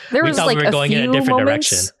of, we thought we were going in a different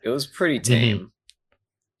direction. It was pretty tame.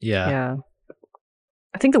 Yeah.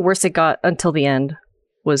 I think the worst it got until the end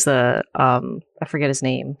was the I forget his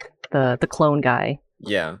name, the clone guy.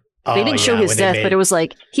 Yeah. They didn't show his death, but it was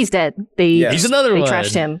like he's dead. He's another one. They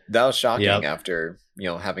trashed him. That was shocking after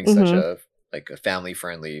having such a like a family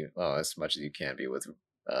friendly, as much as you can be with.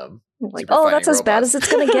 Like, oh, that's robots. As bad as it's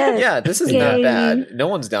gonna get. Yeah, this is not bad. No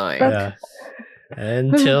one's dying. Yeah.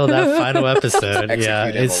 Until that final episode.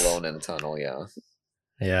 Execute him alone in the tunnel. Yeah.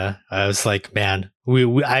 Yeah, I was like, man,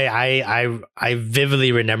 I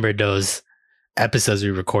vividly remember those episodes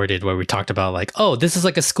we recorded where we talked about like, oh, this is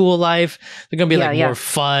like a school life. They're gonna be more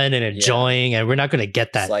fun and enjoying, and we're not gonna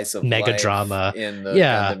get that mega drama in the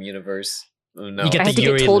Gundam universe. No. You get I had to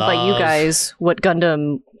get told by you guys what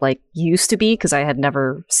Gundam like used to be because I had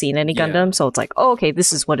never seen any Gundam, so it's like, oh, okay,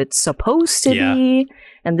 this is what it's supposed to be,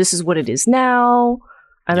 and this is what it is now.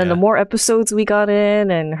 And then the more episodes we got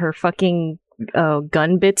in, and her fucking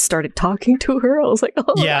gun bits started talking to her. I was like,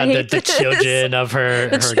 oh, the children of her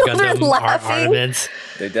Gundam armaments.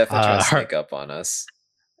 They definitely try to sneak up on us.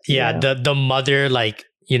 Yeah, the mother, like,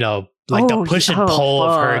 you know, like the push and pull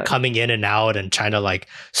of her coming in and out and trying to like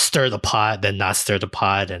stir the pot, then not stir the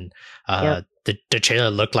pot, and the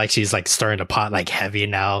trailer looked like she's like stirring the pot like heavy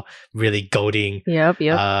now, really goading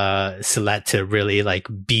Celeste to really like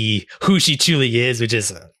be who she truly is, which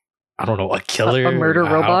is I don't know, a killer, a murder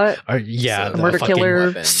robot, a murder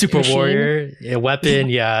killer, super machine. Warrior, a weapon.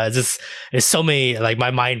 It's just it's so many. Like my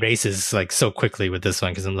mind races like so quickly with this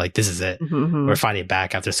one because I'm like, this is it. Mm-hmm. We're finally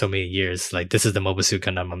back after so many years. Like this is the Mobile Suit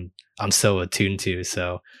Gundam I'm so attuned to.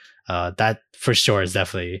 So that for sure is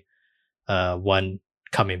definitely one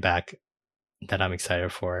coming back that I'm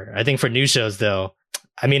excited for. I think for new shows though,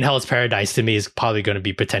 I mean, Hell's Paradise to me is probably going to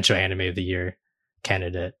be potential anime of the year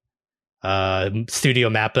candidate. Studio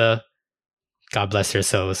Mappa. God bless their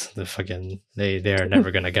souls. They are never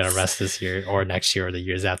gonna get a rest this year or next year or the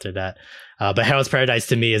years after that. But Hell's Paradise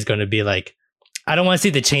to me is going to be like, I don't want to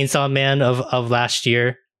see the Chainsaw Man of last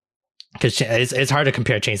year because it's hard to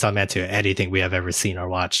compare Chainsaw Man to anything we have ever seen or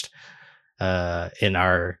watched in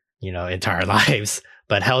our entire lives.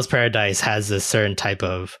 But Hell's Paradise has a certain type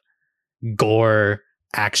of gore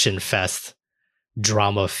action fest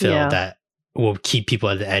drama feel that will keep people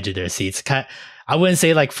at the edge of their seats. I wouldn't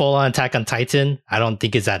say like full on Attack on Titan. I don't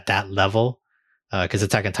think it's at that level because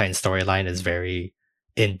Attack on Titan storyline is very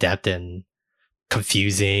in depth and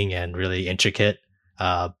confusing and really intricate.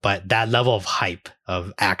 But that level of hype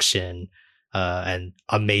of action and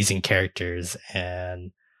amazing characters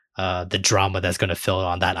and the drama that's going to fill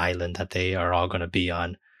on that island that they are all going to be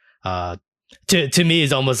on, to me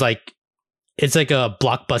is almost like it's like a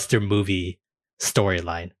blockbuster movie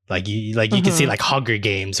storyline. Like you can see like Hunger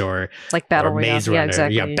Games or like Battle Royale. Maze Runner.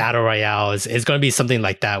 Exactly. Battle Royale is going to be something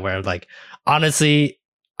like that where like honestly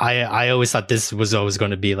I always thought this was always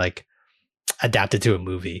going to be like adapted to a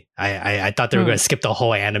movie. I thought they were going to skip the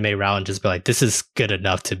whole anime route and just be like, this is good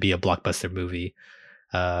enough to be a blockbuster movie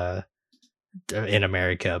in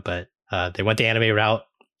America, but they went the anime route.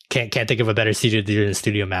 Can't think of a better studio than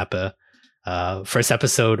Studio Mappa. First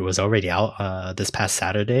episode was already out this past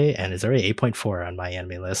Saturday and it's already 8.4 on my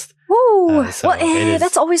anime list. Ooh,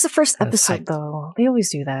 that's always the first episode though. They always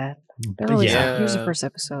do that. They're always like, here's the first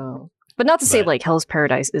episode. But not to say like Hell's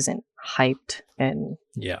Paradise isn't hyped and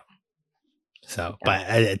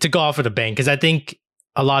but to go off with a bang, because I think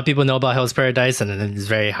a lot of people know about Hell's Paradise and it's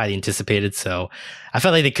very highly anticipated. So I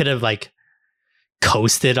felt like they could have like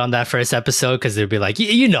coasted on that first episode because they'd be like,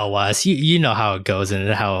 you know us, you know how it goes and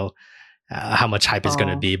how much hype is going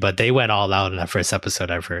to be, but they went all out in that first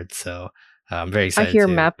episode, I've heard. So I'm very excited. I hear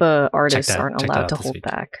Mappa artists aren't allowed to hold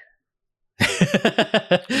back.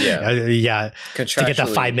 To get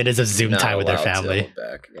that 5 minutes of Zoom time with their family.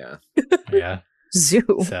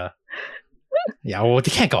 Zoom. So well,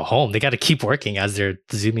 they can't go home. They got to keep working as they're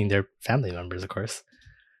Zooming their family members, of course.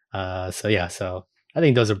 So I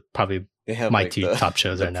think those are probably my two top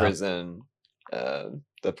shows right now. Prison,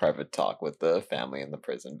 the private talk with the family in the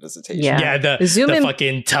prison visitation. The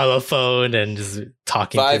fucking telephone and just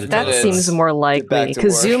talking. That seems more likely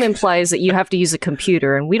because Zoom implies that you have to use a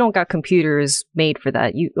computer, and we don't got computers made for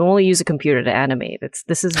that. You only use a computer to animate.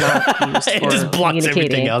 This is not used for it just blocks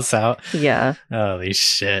everything else out. Yeah. Holy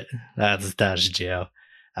shit, that's jail.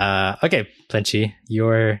 Okay, Plenty,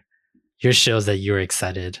 your shows that you're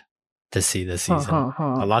excited to see this season.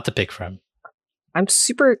 A lot to pick from. I'm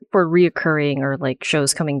super for reoccurring or like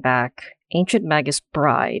shows coming back. Ancient Magus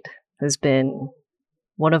Bride has been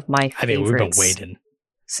one of my favorites. We've been waiting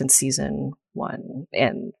since season 1,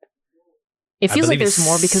 and it feels like there's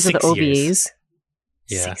more because of the OVAs.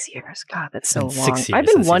 6 years, God, that's so long. I've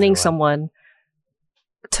been wanting someone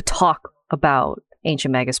to talk about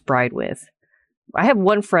Ancient Magus Bride with. I have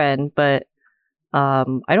one friend, but I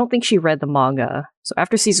don't think she read the manga. So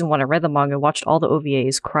after season 1, I read the manga, watched all the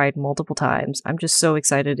OVAs, cried multiple times. I'm just so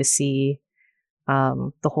excited to see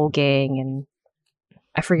the whole gang and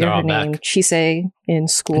I forget her name, Chise in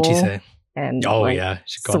school. Chise. And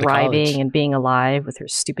she's thriving and being alive with her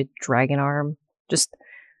stupid dragon arm. Just,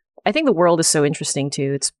 I think the world is so interesting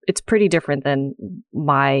too. It's pretty different than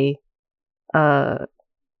my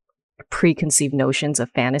preconceived notions of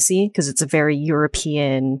fantasy, because it's a very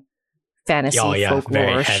European fantasy folklore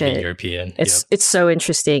very heavy shit. European. It's so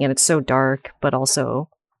interesting and it's so dark, but also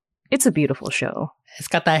it's a beautiful show. It's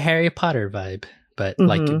got that Harry Potter vibe, but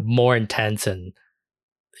like more intense and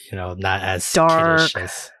not as dark. Kiddish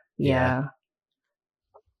as, yeah.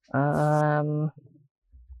 I'm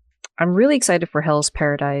really excited for Hell's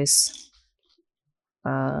Paradise.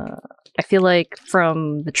 I feel like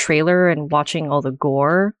from the trailer and watching all the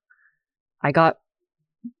gore, I got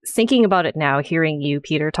thinking about it now, hearing you,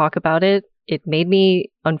 Peter, talk about it. It made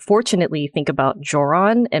me, unfortunately, think about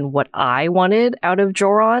Joran and what I wanted out of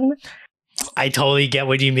Joran. I totally get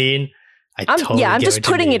what you mean. I'm just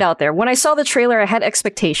putting it out there. When I saw the trailer, I had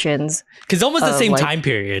expectations. Because it's almost the same time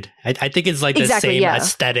period. I think it's like the same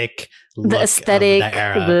aesthetic look. The aesthetic, of the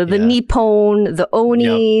era. the Nippon, the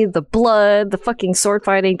Oni, the blood, the fucking sword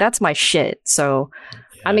fighting. That's my shit. So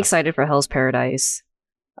I'm excited for Hell's Paradise.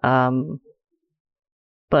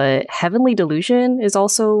 But Heavenly Delusion is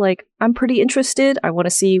also like, I'm pretty interested. I want to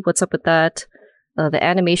see what's up with that. The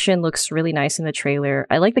animation looks really nice in the trailer.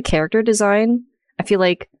 I like the character design. I feel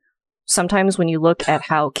like sometimes when you look at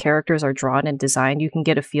how characters are drawn and designed, you can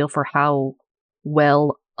get a feel for how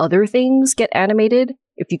well other things get animated.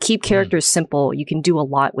 If you keep characters simple, you can do a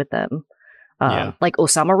lot with them. Like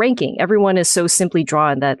Osama ranking. Everyone is so simply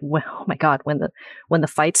drawn that, oh my god, when the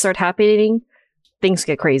fights start happening, things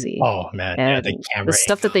get crazy. Oh man, and the camera. The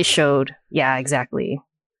stuff that they showed, exactly.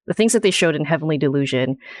 The things that they showed in Heavenly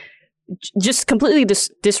Delusion, just completely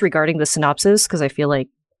disregarding the synopsis, because I feel like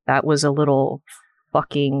that was a little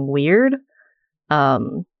fucking weird. I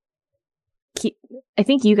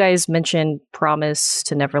think you guys mentioned Promise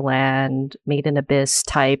to Neverland, Made in Abyss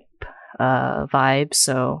type vibe.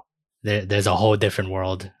 So there's a whole different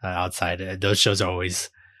world outside. Those shows are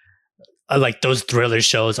always like those thriller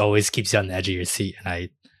shows always keeps you on the edge of your seat, and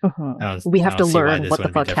we have to learn what the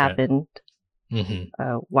fuck happened.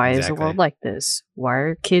 Why is the world like this? Why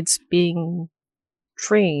are kids being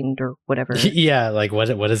trained or whatever? Like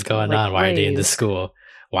what is going on? Why are they in the school?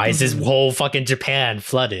 Why is this whole fucking Japan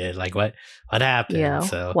flooded? Like what happened? Yeah.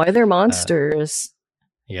 So why are there monsters?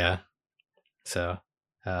 So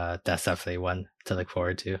that's definitely one to look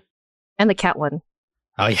forward to. And the cat one.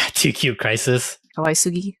 Oh yeah, 2 Cute Crisis. Kawaii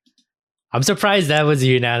Sugi. I'm surprised that was a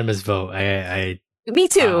unanimous vote. Me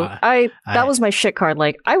too. That was my shit card.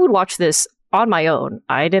 Like, I would watch this on my own.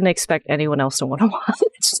 I didn't expect anyone else to want to watch.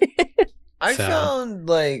 I found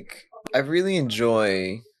like I've really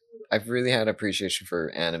had appreciation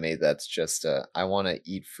for anime that's just I want to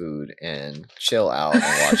eat food and chill out and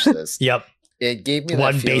watch this. Yep. It gave me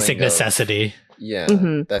one basic necessity. Yeah,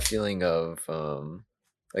 that feeling of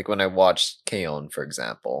like when I watched K-On!, for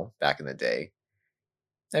example, back in the day.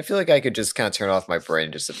 I feel like I could just kind of turn off my brain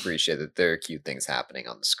and just appreciate that there are cute things happening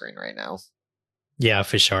on the screen right now. Yeah,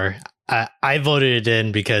 for sure. I voted it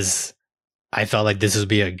in because I felt like this would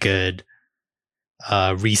be a good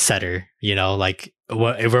resetter. Like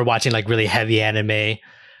if we're watching like really heavy anime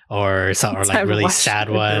or like really sad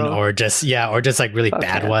one, or just like really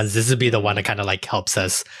bad ones, this would be the one that kind of like helps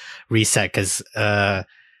us reset, because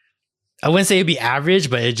I wouldn't say it'd be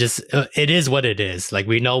average, but it is what it is. Like,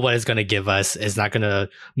 we know what it's going to give us. It's not going to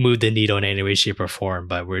move the needle in any way, shape, or form,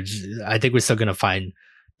 but I think we're still going to find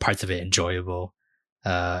parts of it enjoyable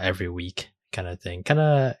every week, kind of thing. Kind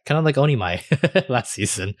of like Onimai last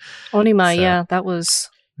season. Onimai, that was...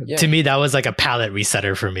 To me, that was like a palette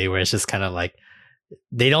resetter for me, where it's just kind of like,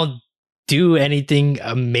 they don't do anything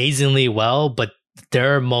amazingly well, but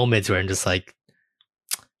there are moments where I'm just like,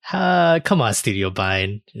 come on, Studio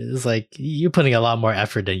Bind. It's like, you're putting a lot more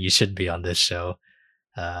effort than you should be on this show.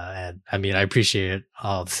 And I mean, I appreciate it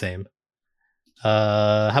all the same.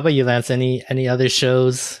 How about you, Lance? Any other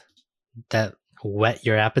shows that whet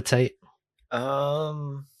your appetite?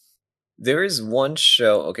 There is one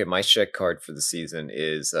show. Okay, my check card for the season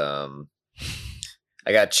is I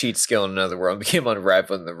got cheat skill in another world. Became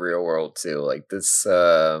unrivaled in the real world too. Like this,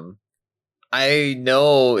 I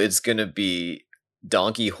know it's gonna be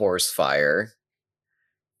Donkey Horse Fire,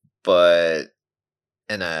 but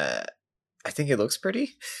I think it looks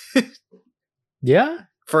pretty. Yeah.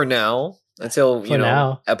 For now,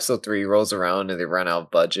 until episode 3 rolls around and they run out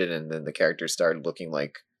of budget, and then the characters start looking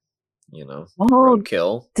like,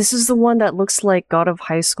 roadkill. This is the one that looks like God of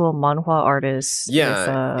High School manhwa artist.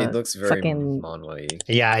 Yeah, it looks very manhwa-y.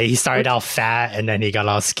 Yeah, he started out fat and then he got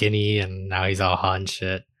all skinny and now he's all hot and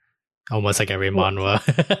shit. almost like every manhwa.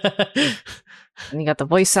 And you got the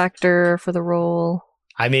voice actor for the role.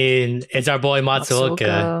 I mean, it's our boy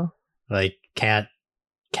Matsuoka. Like, can't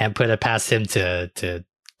put it past him to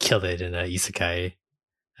kill it in a isekai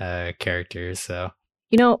character. So,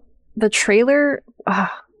 you know, the trailer,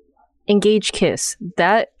 Engage Kiss,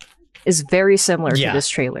 that is very similar to this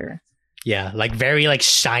trailer. Yeah, like very like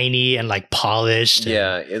shiny and like polished.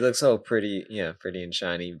 Yeah, it looks so pretty. Yeah, pretty and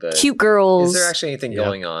shiny. But cute girls. Is there actually anything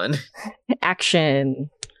going on?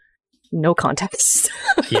 Action. No context.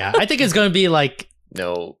 Yeah, I think it's going to be like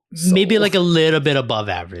maybe like a little bit above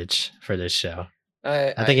average for this show.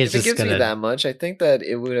 I think it's just gives me that much. I think that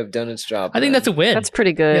it would have done its job. I think that's a win. That's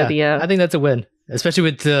pretty good. Yeah. I think that's a win, especially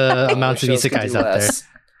with the amounts of isekais out there.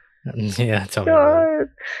 Yeah, tell me about it.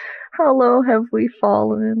 How low have we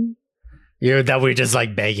fallen? That we're just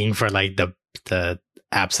like begging for like the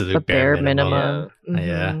absolute bare minimum.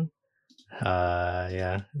 Yeah.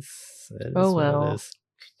 Yeah. Oh well.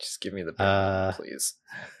 Just give me the bare minimum, please.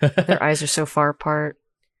 Their eyes are so far apart.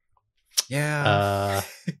 Yeah.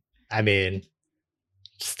 I mean,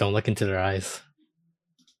 just don't look into their eyes.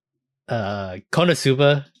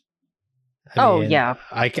 Konosuba. Yeah.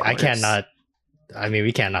 I cannot. I mean,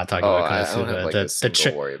 we cannot talk about Konosuba. I don't have like a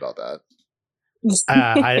single worry about that.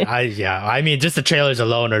 I mean, just the trailers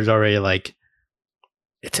alone are already like,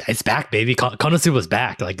 it's back, baby. Konosuba's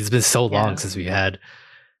back. Like, it's been so long since we had.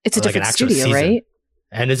 It's a different studio, season. Right?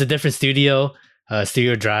 And it's a different studio,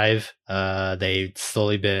 Studio Drive. They've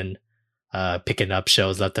slowly been picking up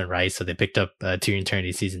shows left and right. So they picked up To Your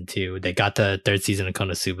Eternity Season 2. They got the third season of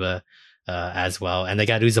Konosuba as well. And they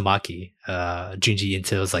got Uzumaki, Junji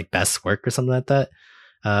Ito's like best work or something like that.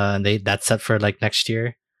 And that's set for like next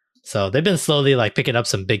year. So they've been slowly like picking up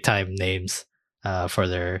some big time names for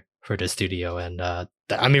their studio. And I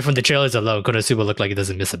mean, from the trailers alone, Konosuba looked like it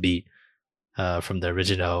doesn't miss a beat from the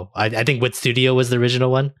original. I think what studio was the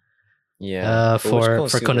original one? Yeah, for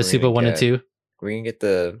Konosuba 1 and 2. We're gonna get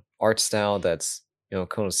the art style that's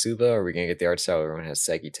Konosuba, or we're gonna get the art style where everyone has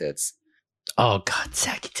saggy tits. Oh God,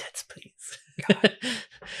 saggy tits, please.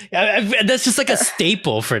 That's just like a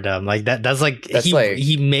staple for them. Like that's like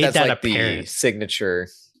he made that like apparent. The signature.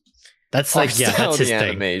 That's like that's his thing.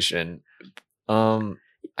 Animation. I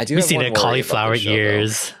do. We've seen it. Cauliflower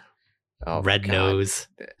ears, red nose.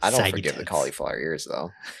 I don't forgive the cauliflower ears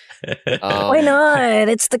though. Why not?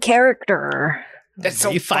 It's the character. That's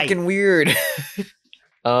so fucking weird.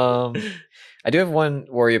 I do have one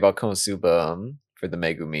worry about Konosuba for the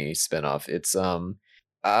Megumi spinoff. It's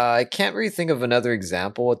I can't really think of another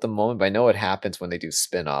example at the moment, but I know it happens when they do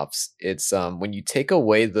spinoffs. It's when you take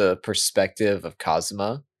away the perspective of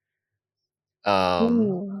Kazuma.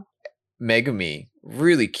 Megumi,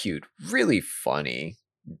 really cute, really funny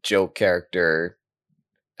joke character,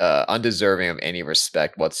 undeserving of any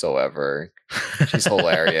respect whatsoever. She's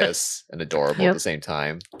hilarious and adorable at the same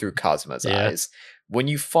time through Kazuma's eyes. When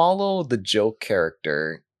you follow the joke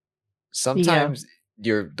character, sometimes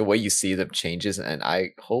the way you see them changes, and I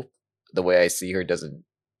hope the way I see her doesn't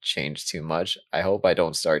change too much. I hope I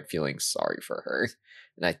don't start feeling sorry for her.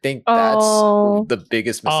 And I think that's the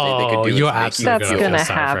biggest mistake they could do. You're absolutely going to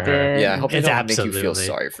happen. Yeah, I hope it don't make you feel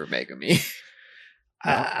sorry for Megumi.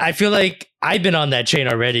 I feel like I've been on that train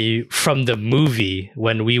already from the movie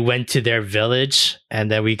when we went to their village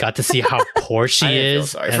and then we got to see how poor she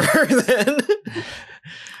is. I feel sorry for her then.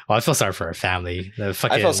 Well, I feel sorry for her family. I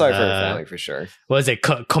feel sorry for her family for sure. What was it?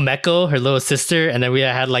 Komeko, her little sister, and then we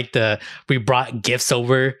had like we brought gifts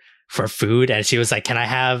over for food, and she was like, "Can I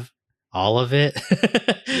have all of it?"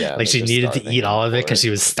 Yeah, like she needed to eat all of it because she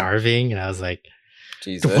was starving, and I was like,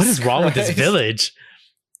 Jesus what is wrong with this village?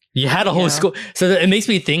 You had a whole school, so it makes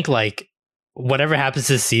me think like whatever happens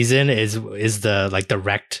this season is the like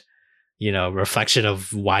direct, reflection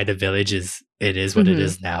of why the village is what it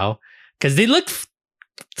is now, because they look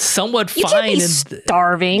somewhat fine. You can't be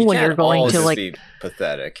starving when you're going to like be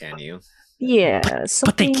pathetic, can you? Yeah,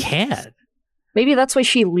 but they can't. Maybe that's why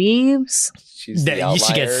she leaves. She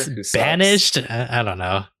gets banished. I don't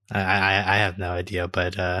know. I have no idea.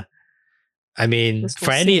 But I mean,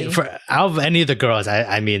 out of any of the girls,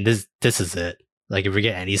 I mean, this is it. Like, if we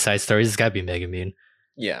get any side stories, it's gotta be Megumi.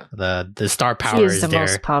 Yeah. The star power is the there.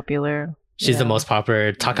 Most popular. She's the most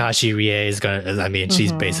popular. Takahashi Rie is gonna. I mean,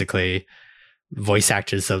 she's basically voice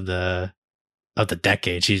actress of the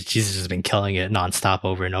decade. She's just been killing it nonstop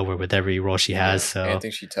over and over with every role she has. So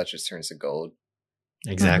anything she touches turns to gold.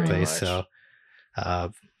 Exactly. So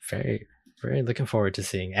very, very looking forward to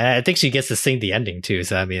seeing. And I think she gets to sing the ending too.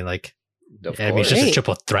 So I mean, like, it's just a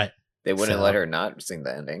triple threat. They wouldn't let her not sing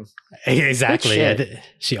the ending. Exactly.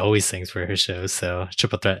 She always sings for her shows. So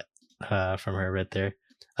triple threat from her right there.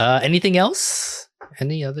 Anything else?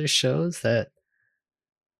 Any other shows that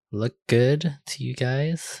look good to you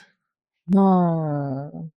guys?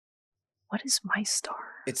 No. What is My Star?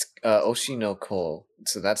 It's Oshinoko.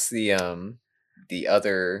 So that's the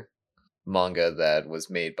other manga that was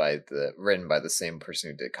written by the same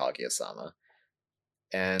person who did Kaguya-sama.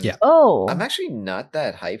 And I'm actually not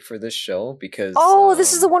that hyped for this show because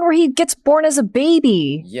this is the one where he gets born as a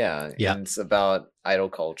baby. Yeah. And it's about idol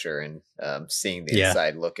culture and seeing the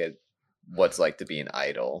inside look at what's like to be an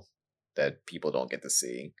idol that people don't get to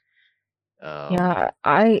see. I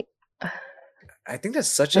think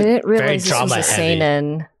that's such a very drama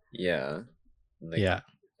heavy. Yeah.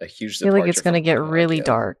 A huge I feel like it's going to get really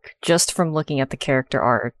dark just from looking at the character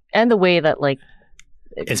arc and the way that like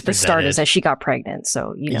it's the start is that she got pregnant,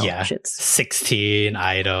 so shit's 16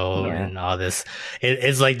 idol and all this.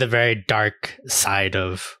 It's like the very dark side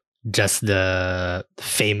of just the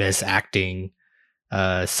famous acting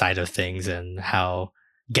side of things, and how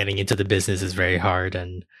getting into the business is very hard,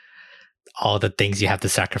 and all the things you have to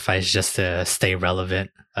sacrifice just to stay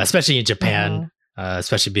relevant, especially in Japan,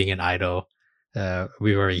 especially being an idol.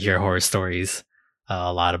 We already hear horror stories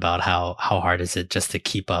a lot about how hard is it just to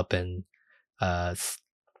keep up and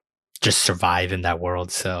just survive in that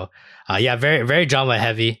world. So very, very drama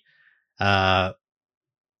heavy. And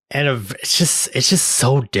it's just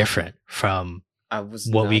so different from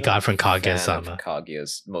what we got from Kaguya-sama.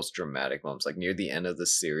 Kaguya's most dramatic moments, like near the end of the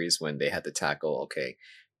series when they had to tackle,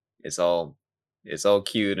 it's all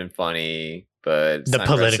cute and funny, but the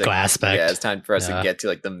political aspect. Yeah, it's time for us to get to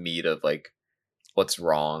like the meat of like what's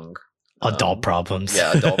wrong. Adult problems.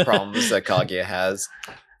 Yeah, adult problems that Kaguya has.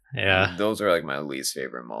 Yeah. Those are like my least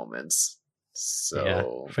favorite moments.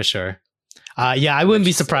 So for sure. I wouldn't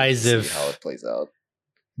be surprised if how it plays out.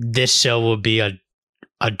 This show will be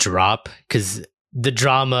a drop, because the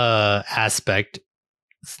drama aspect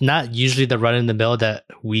is not usually the run in the mill that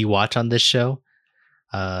we watch on this show.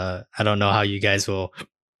 I don't know how you guys will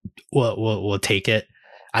take it.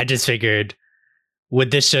 I just figured with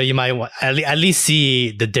this show you might at least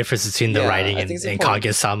see the difference between the writing and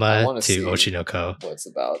Kaguya-sama to Oshinoko. What it's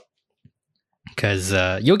about. Because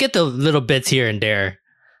you'll get the little bits here and there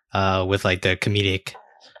with like the comedic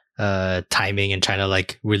timing and trying to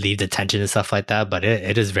like relieve the tension and stuff like that. But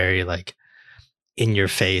it is very like in your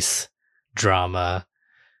face drama,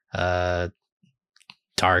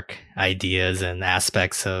 dark ideas and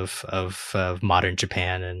aspects of modern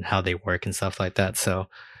Japan and how they work and stuff like that. So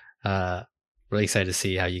really excited to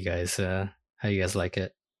see how you guys like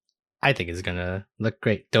it. I think it's gonna look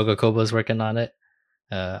great. Doga Kobo's working on it.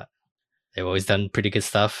 They've always done pretty good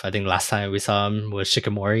stuff. I think last time we saw him was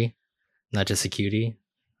Shikamori, not just a cutie.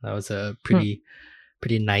 That was a pretty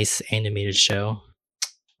nice animated show.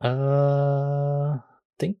 I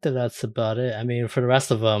think that's about it. I mean, for the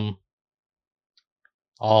rest of them,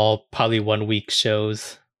 all probably 1 week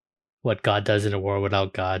shows. What God Does in a World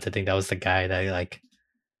Without Gods. I think that was the guy that like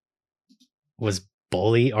was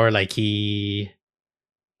bullied, or like his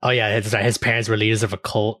parents were leaders of a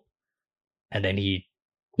cult, and then he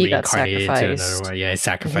got sacrificed. Into another world. Yeah, he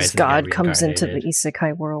sacrificed. His God comes into the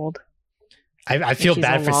isekai world. I feel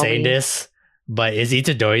bad for saying this, but is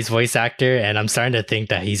Itadori's voice actor, and I'm starting to think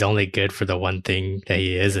that he's only good for the one thing that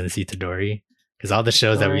he is, and it's Itadori, because all the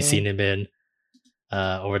shows that we've seen him in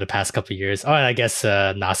over the past couple of years. Oh, and I guess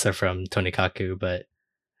Nasa from Tonikaku, but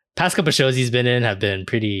past couple of shows he's been in have been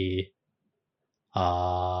pretty.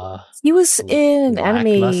 He was in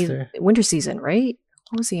anime winter season, right?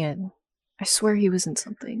 What was he in? I swear he was in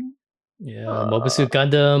something. Yeah, Mobile Suit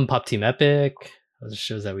Gundam, Pop Team Epic. Those are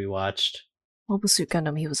shows that we watched. Mobile Suit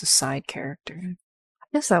Gundam, he was a side character. I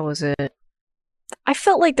guess that was it. I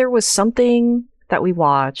felt like there was something that we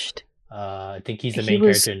watched. I think he's the main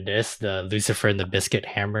character in this. The Lucifer and the Biscuit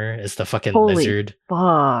Hammer is the fucking Holy lizard.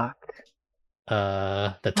 Fuck.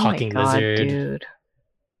 The talking lizard. Dude.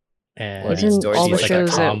 And he's like a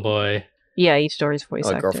tomboy. Yeah, Itadori's voice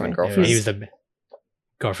actor. Girlfriend. Yeah, he was the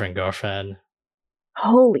girlfriend.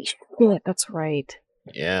 Holy shit, that's right.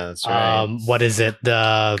 Yeah, that's right. What is it?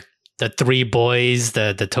 The three boys,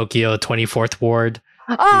 the Tokyo 24th Ward.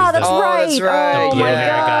 That's right. That's right. Oh my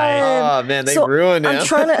god. Oh man, they ruined him.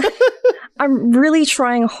 I'm really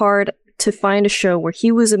trying hard to find a show where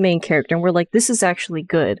he was a main character and we're like, this is actually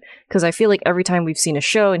good. Because I feel like every time we've seen a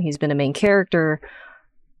show and he's been a main character,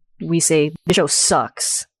 we say the show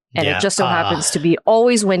sucks. And it just so happens to be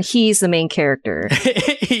always when he's the main character.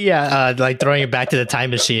 Yeah, like throwing it back to the time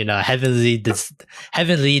machine. Heavenly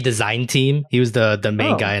Design Team. He was the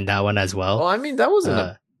main guy in that one as well. Well, I mean, that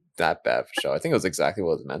wasn't that bad for show. I think it was exactly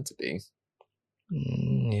what it was meant to be.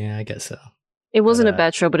 Yeah, I guess so. It wasn't a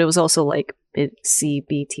bad show, but it was also like C,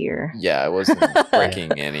 B tier. Yeah, it wasn't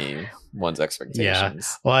breaking anyone's expectations. Yeah.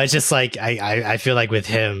 Well, it's just like I feel like with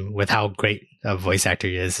him, with how great a voice actor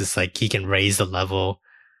he is, it's like he can raise the level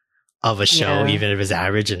of a show, even if it's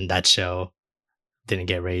average, and that show didn't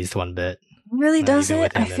get raised one bit. Really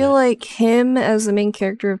doesn't. I feel like him as the main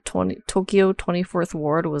character of Tokyo 24th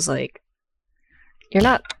Ward was like, you're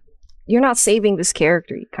not saving this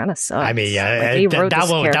character. You kind of suck. I mean, yeah, like, that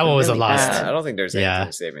one was really a lost. I don't think there's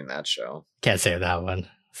anything saving that show. Can't save that one.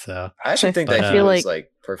 So I actually think that he was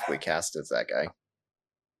like perfectly cast as that guy.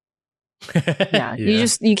 Yeah,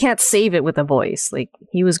 you can't save it with a voice. Like,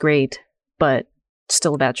 he was great, but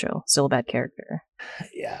still a bad show, still a bad character.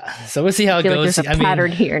 Yeah, so we'll see how it goes. Like there's a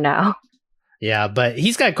pattern here now. Yeah, but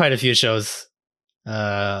he's got quite a few shows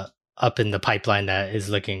up in the pipeline that is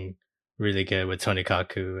looking really good with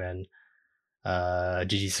Tonikaku and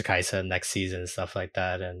Jujutsu Kaisen next season and stuff like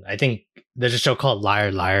that. And I think there's a show called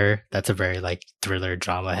Liar Liar that's a very like thriller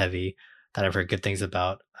drama heavy that I've heard good things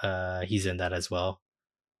about. He's in that as well,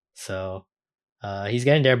 so he's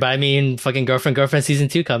getting there. But I mean, fucking Girlfriend season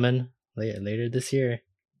 2 coming later this year.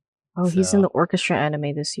 Oh, so he's in the orchestra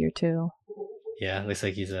anime this year too. Yeah, looks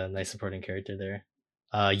like he's a nice supporting character there.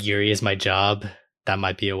 Yuri Is My Job. That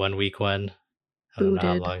might be a 1 week one. I don't know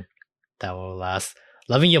how long that one will last.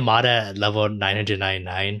 Loving Yamada at level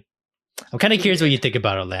 999. I'm kind of curious what you think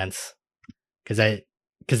about it, Lance. Because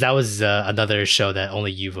that was another show that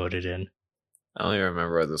only you voted in. I don't even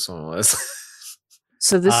remember what this one was.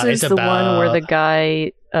 So this is the one where the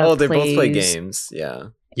guy they both play games. Yeah.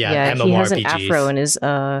 Yeah, he has an afro in his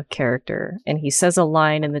character, and he says a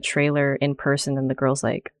line in the trailer in person, and the girl's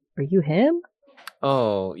like, "Are you him?"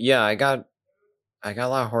 Oh yeah, I got a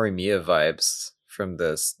lot of Horimiya vibes from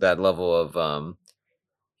that level of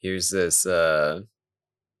here's this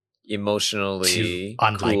emotionally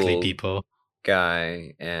unlikely cool people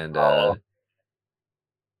guy, and well,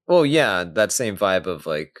 yeah, that same vibe of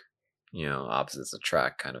like, opposites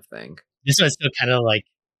attract kind of thing. This one's still kind of like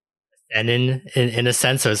in a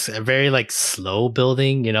sense, so it's a very like slow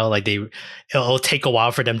building, like it'll take a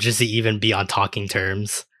while for them just to even be on talking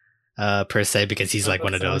terms per se, because he's like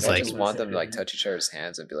one of those I just want them to like touch each other's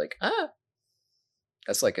hands and be like,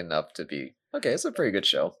 that's like enough to be okay, it's a pretty good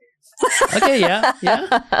show. Okay, yeah.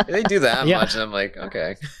 If they do that much, and I'm like,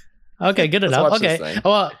 okay, good enough. Okay,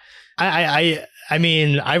 well, I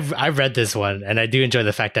mean, I've read this one, and I do enjoy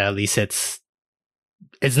the fact that at least it's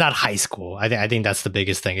not high school. I think that's the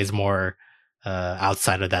biggest thing. It's more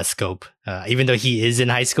outside of that scope. Even though he is in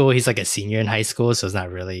high school, he's like a senior in high school, so it's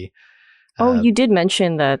not really. You did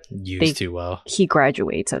mention that used too well. He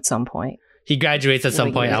graduates at some point. He graduates at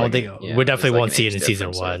some point. I don't think we definitely won't see it in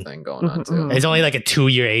season 1. It's only like a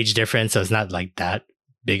 2-year age difference, so it's not like that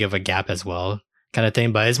big of a gap as well, kind of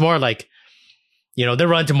thing. But it's more like, they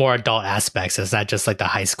run to more adult aspects. It's not just like the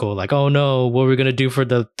high school, like, oh no, what we're gonna do for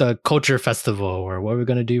the culture festival, or what we're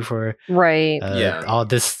gonna do for all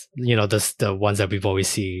this, the ones that we've always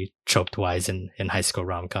see troped wise in high school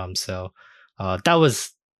rom-coms. So that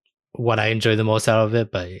was what I enjoyed the most out of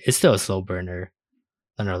it, but it's still a slow burner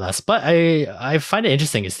nonetheless. But I find it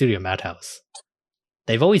interesting in Studio Madhouse.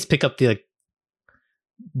 They've always picked up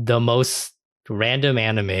the most random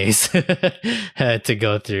animes to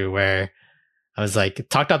go through, where I was like,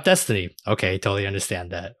 Talked Up Destiny. Okay, totally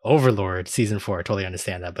understand that. Overlord, season 4, totally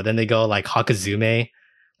understand that. But then they go like Hakazume,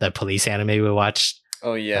 the police anime we watched.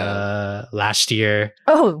 Oh yeah, last year.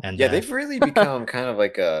 Oh, and yeah, they've really become kind of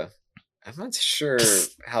like I'm not sure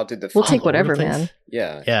how to define. We'll take whatever, man.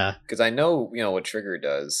 Yeah. Because I know, what Trigger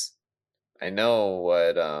does. I know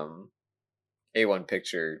what A1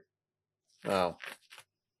 Picture. Well,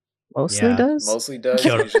 mostly does. Mostly does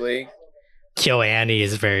usually. KyoAni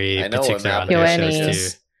is very particular on their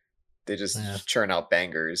shows too. They just churn out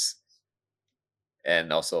bangers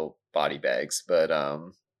and also body bags, but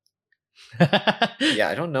yeah,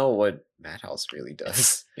 I don't know what Madhouse really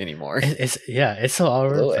does anymore. It's so all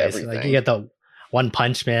over the place. Like, you get the One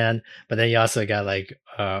Punch Man, but then you also got like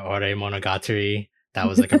Ore Monogatari. That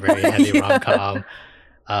was like a very heavy rom-com.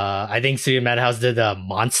 I think Studio Madhouse did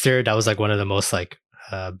Monster. That was like one of the most like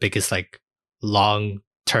biggest like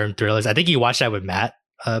long-term thrillers. I think you watched that with Matt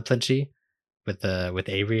Plenty with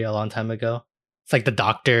Avery a long time ago. It's like The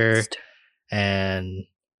Doctor and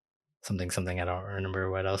something. I don't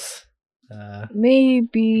remember what else.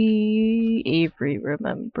 Maybe Avery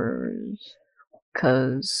remembers,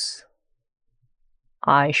 because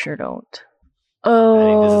I sure don't.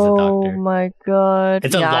 Oh my god!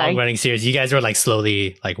 It's a long running series. You guys were like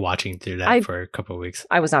slowly like watching through that for a couple of weeks.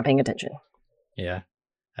 I was not paying attention. Yeah.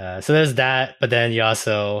 So there's that, but then you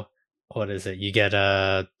also, what is it? You get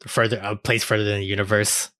a place further in the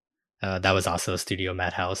universe. That was also Studio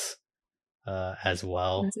Madhouse as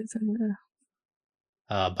well.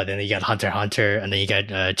 But then you got Hunter x Hunter, and then you got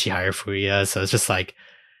Chihiro Furuya. So it's just like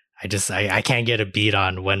I can't get a beat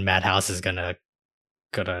on when Madhouse is gonna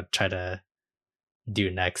try to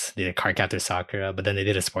do next. They did Cardcaptor Sakura, but then they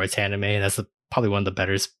did a sports anime, and that's probably one of the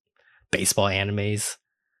better baseball animes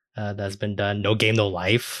that's been done. No Game No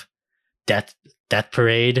Life, Death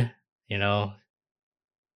Parade, you know.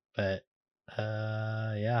 But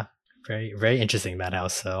yeah, very very interesting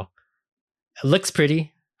Madhouse. So it looks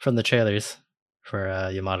pretty from the trailers for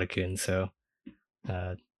Yamada-kun. So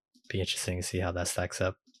be interesting to see how that stacks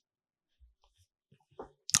up.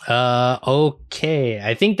 Okay,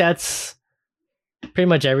 I think that's pretty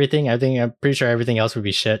much everything. I'm pretty sure everything else would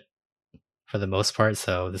be shit for the most part.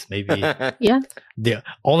 So this may be the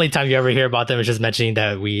only time you ever hear about them is just mentioning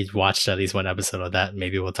that we watched at least one episode of that.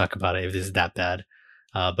 Maybe we'll talk about it if this is that bad.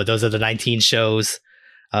 But those are the 19 shows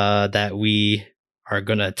that we are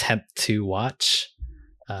gonna attempt to watch.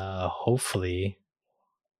 Hopefully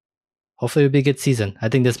it'll be a good season. I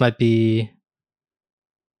think this might be.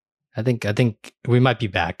 I think we might be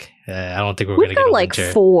back. I don't think we're going to get a like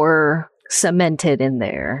winter. 4 cemented in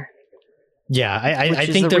there. Yeah, I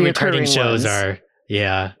think the returning shows are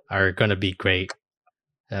going to be great.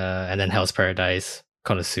 And then Hell's Paradise,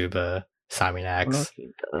 Konosuba, Saminax,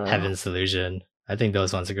 Heaven's Delusion. I think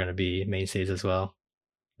those ones are going to be mainstays as well.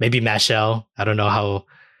 Maybe Mashal. I don't know how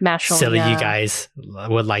silly you guys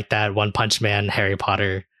would like that One Punch Man, Harry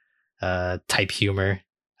Potter type humor.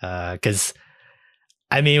 Because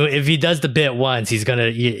I mean, if he does the bit once, he's gonna,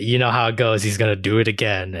 you know how it goes. He's gonna do it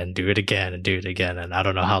again and do it again and do it again. And I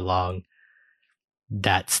don't know how long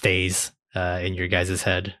that stays in your guys'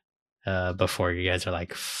 head before you guys are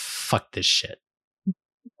like, fuck this shit.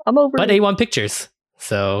 I'm over. But A1 Pictures,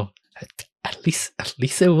 so at least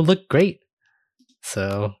it will look great.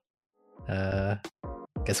 So,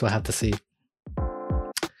 guess we'll have to see.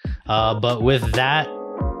 But with that,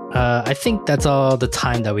 I think that's all the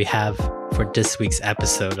time that we have for this week's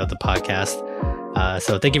episode of the podcast.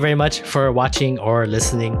 So thank you very much for watching or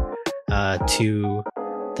listening to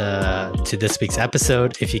this week's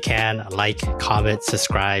episode. If you can, like, comment,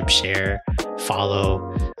 subscribe, share,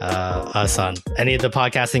 follow us on any of the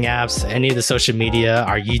podcasting apps, any of the social media,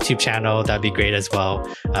 our YouTube channel, that'd be great as well.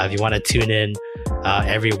 If you want to tune in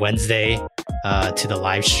every Wednesday to the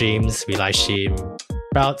live streams, we live stream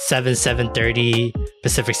about 7:30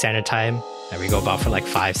 Pacific Standard Time, and we go about for like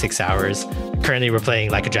 5-6 hours. Currently we're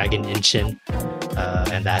playing Like a Dragon Inshin,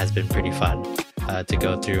 and that has been pretty fun to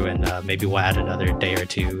go through, and maybe we'll add another day or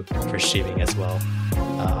two for streaming as well.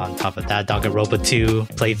 On top of that, Danganronpa 2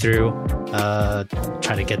 playthrough,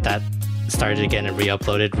 trying to get that started again and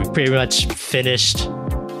re-uploaded. We pretty much finished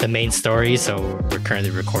the main story, so we're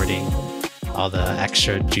currently recording all the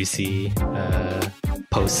extra juicy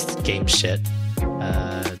post-game shit.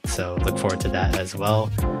 So look forward to that as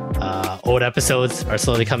well. Old episodes are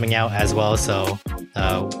slowly coming out as well, so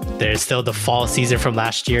there's still the fall season from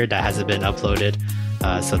last year that hasn't been uploaded,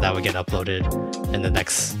 so that will get uploaded in the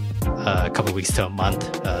next couple weeks to a month.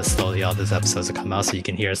 Slowly all those episodes will come out, so you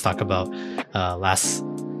can hear us talk about last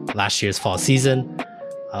year's fall season.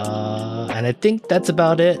 And I think that's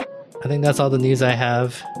about it. I think that's all the news I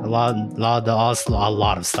have. A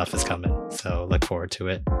lot of stuff is coming, so look forward to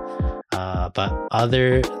it. But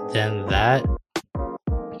other than that,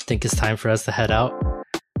 I think it's time for us to head out.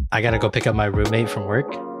 I gotta go pick up my roommate from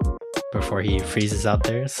work before he freezes out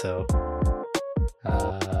there. So,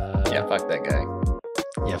 yeah, fuck that guy.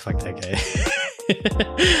 Yeah, fuck that guy.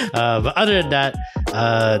 But other than that,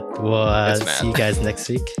 we'll see you guys next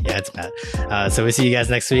week. Yeah, it's Matt. So we'll see you guys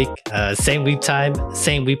next week. Same week time,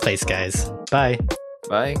 same week place, guys. Bye.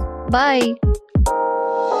 Bye. Bye.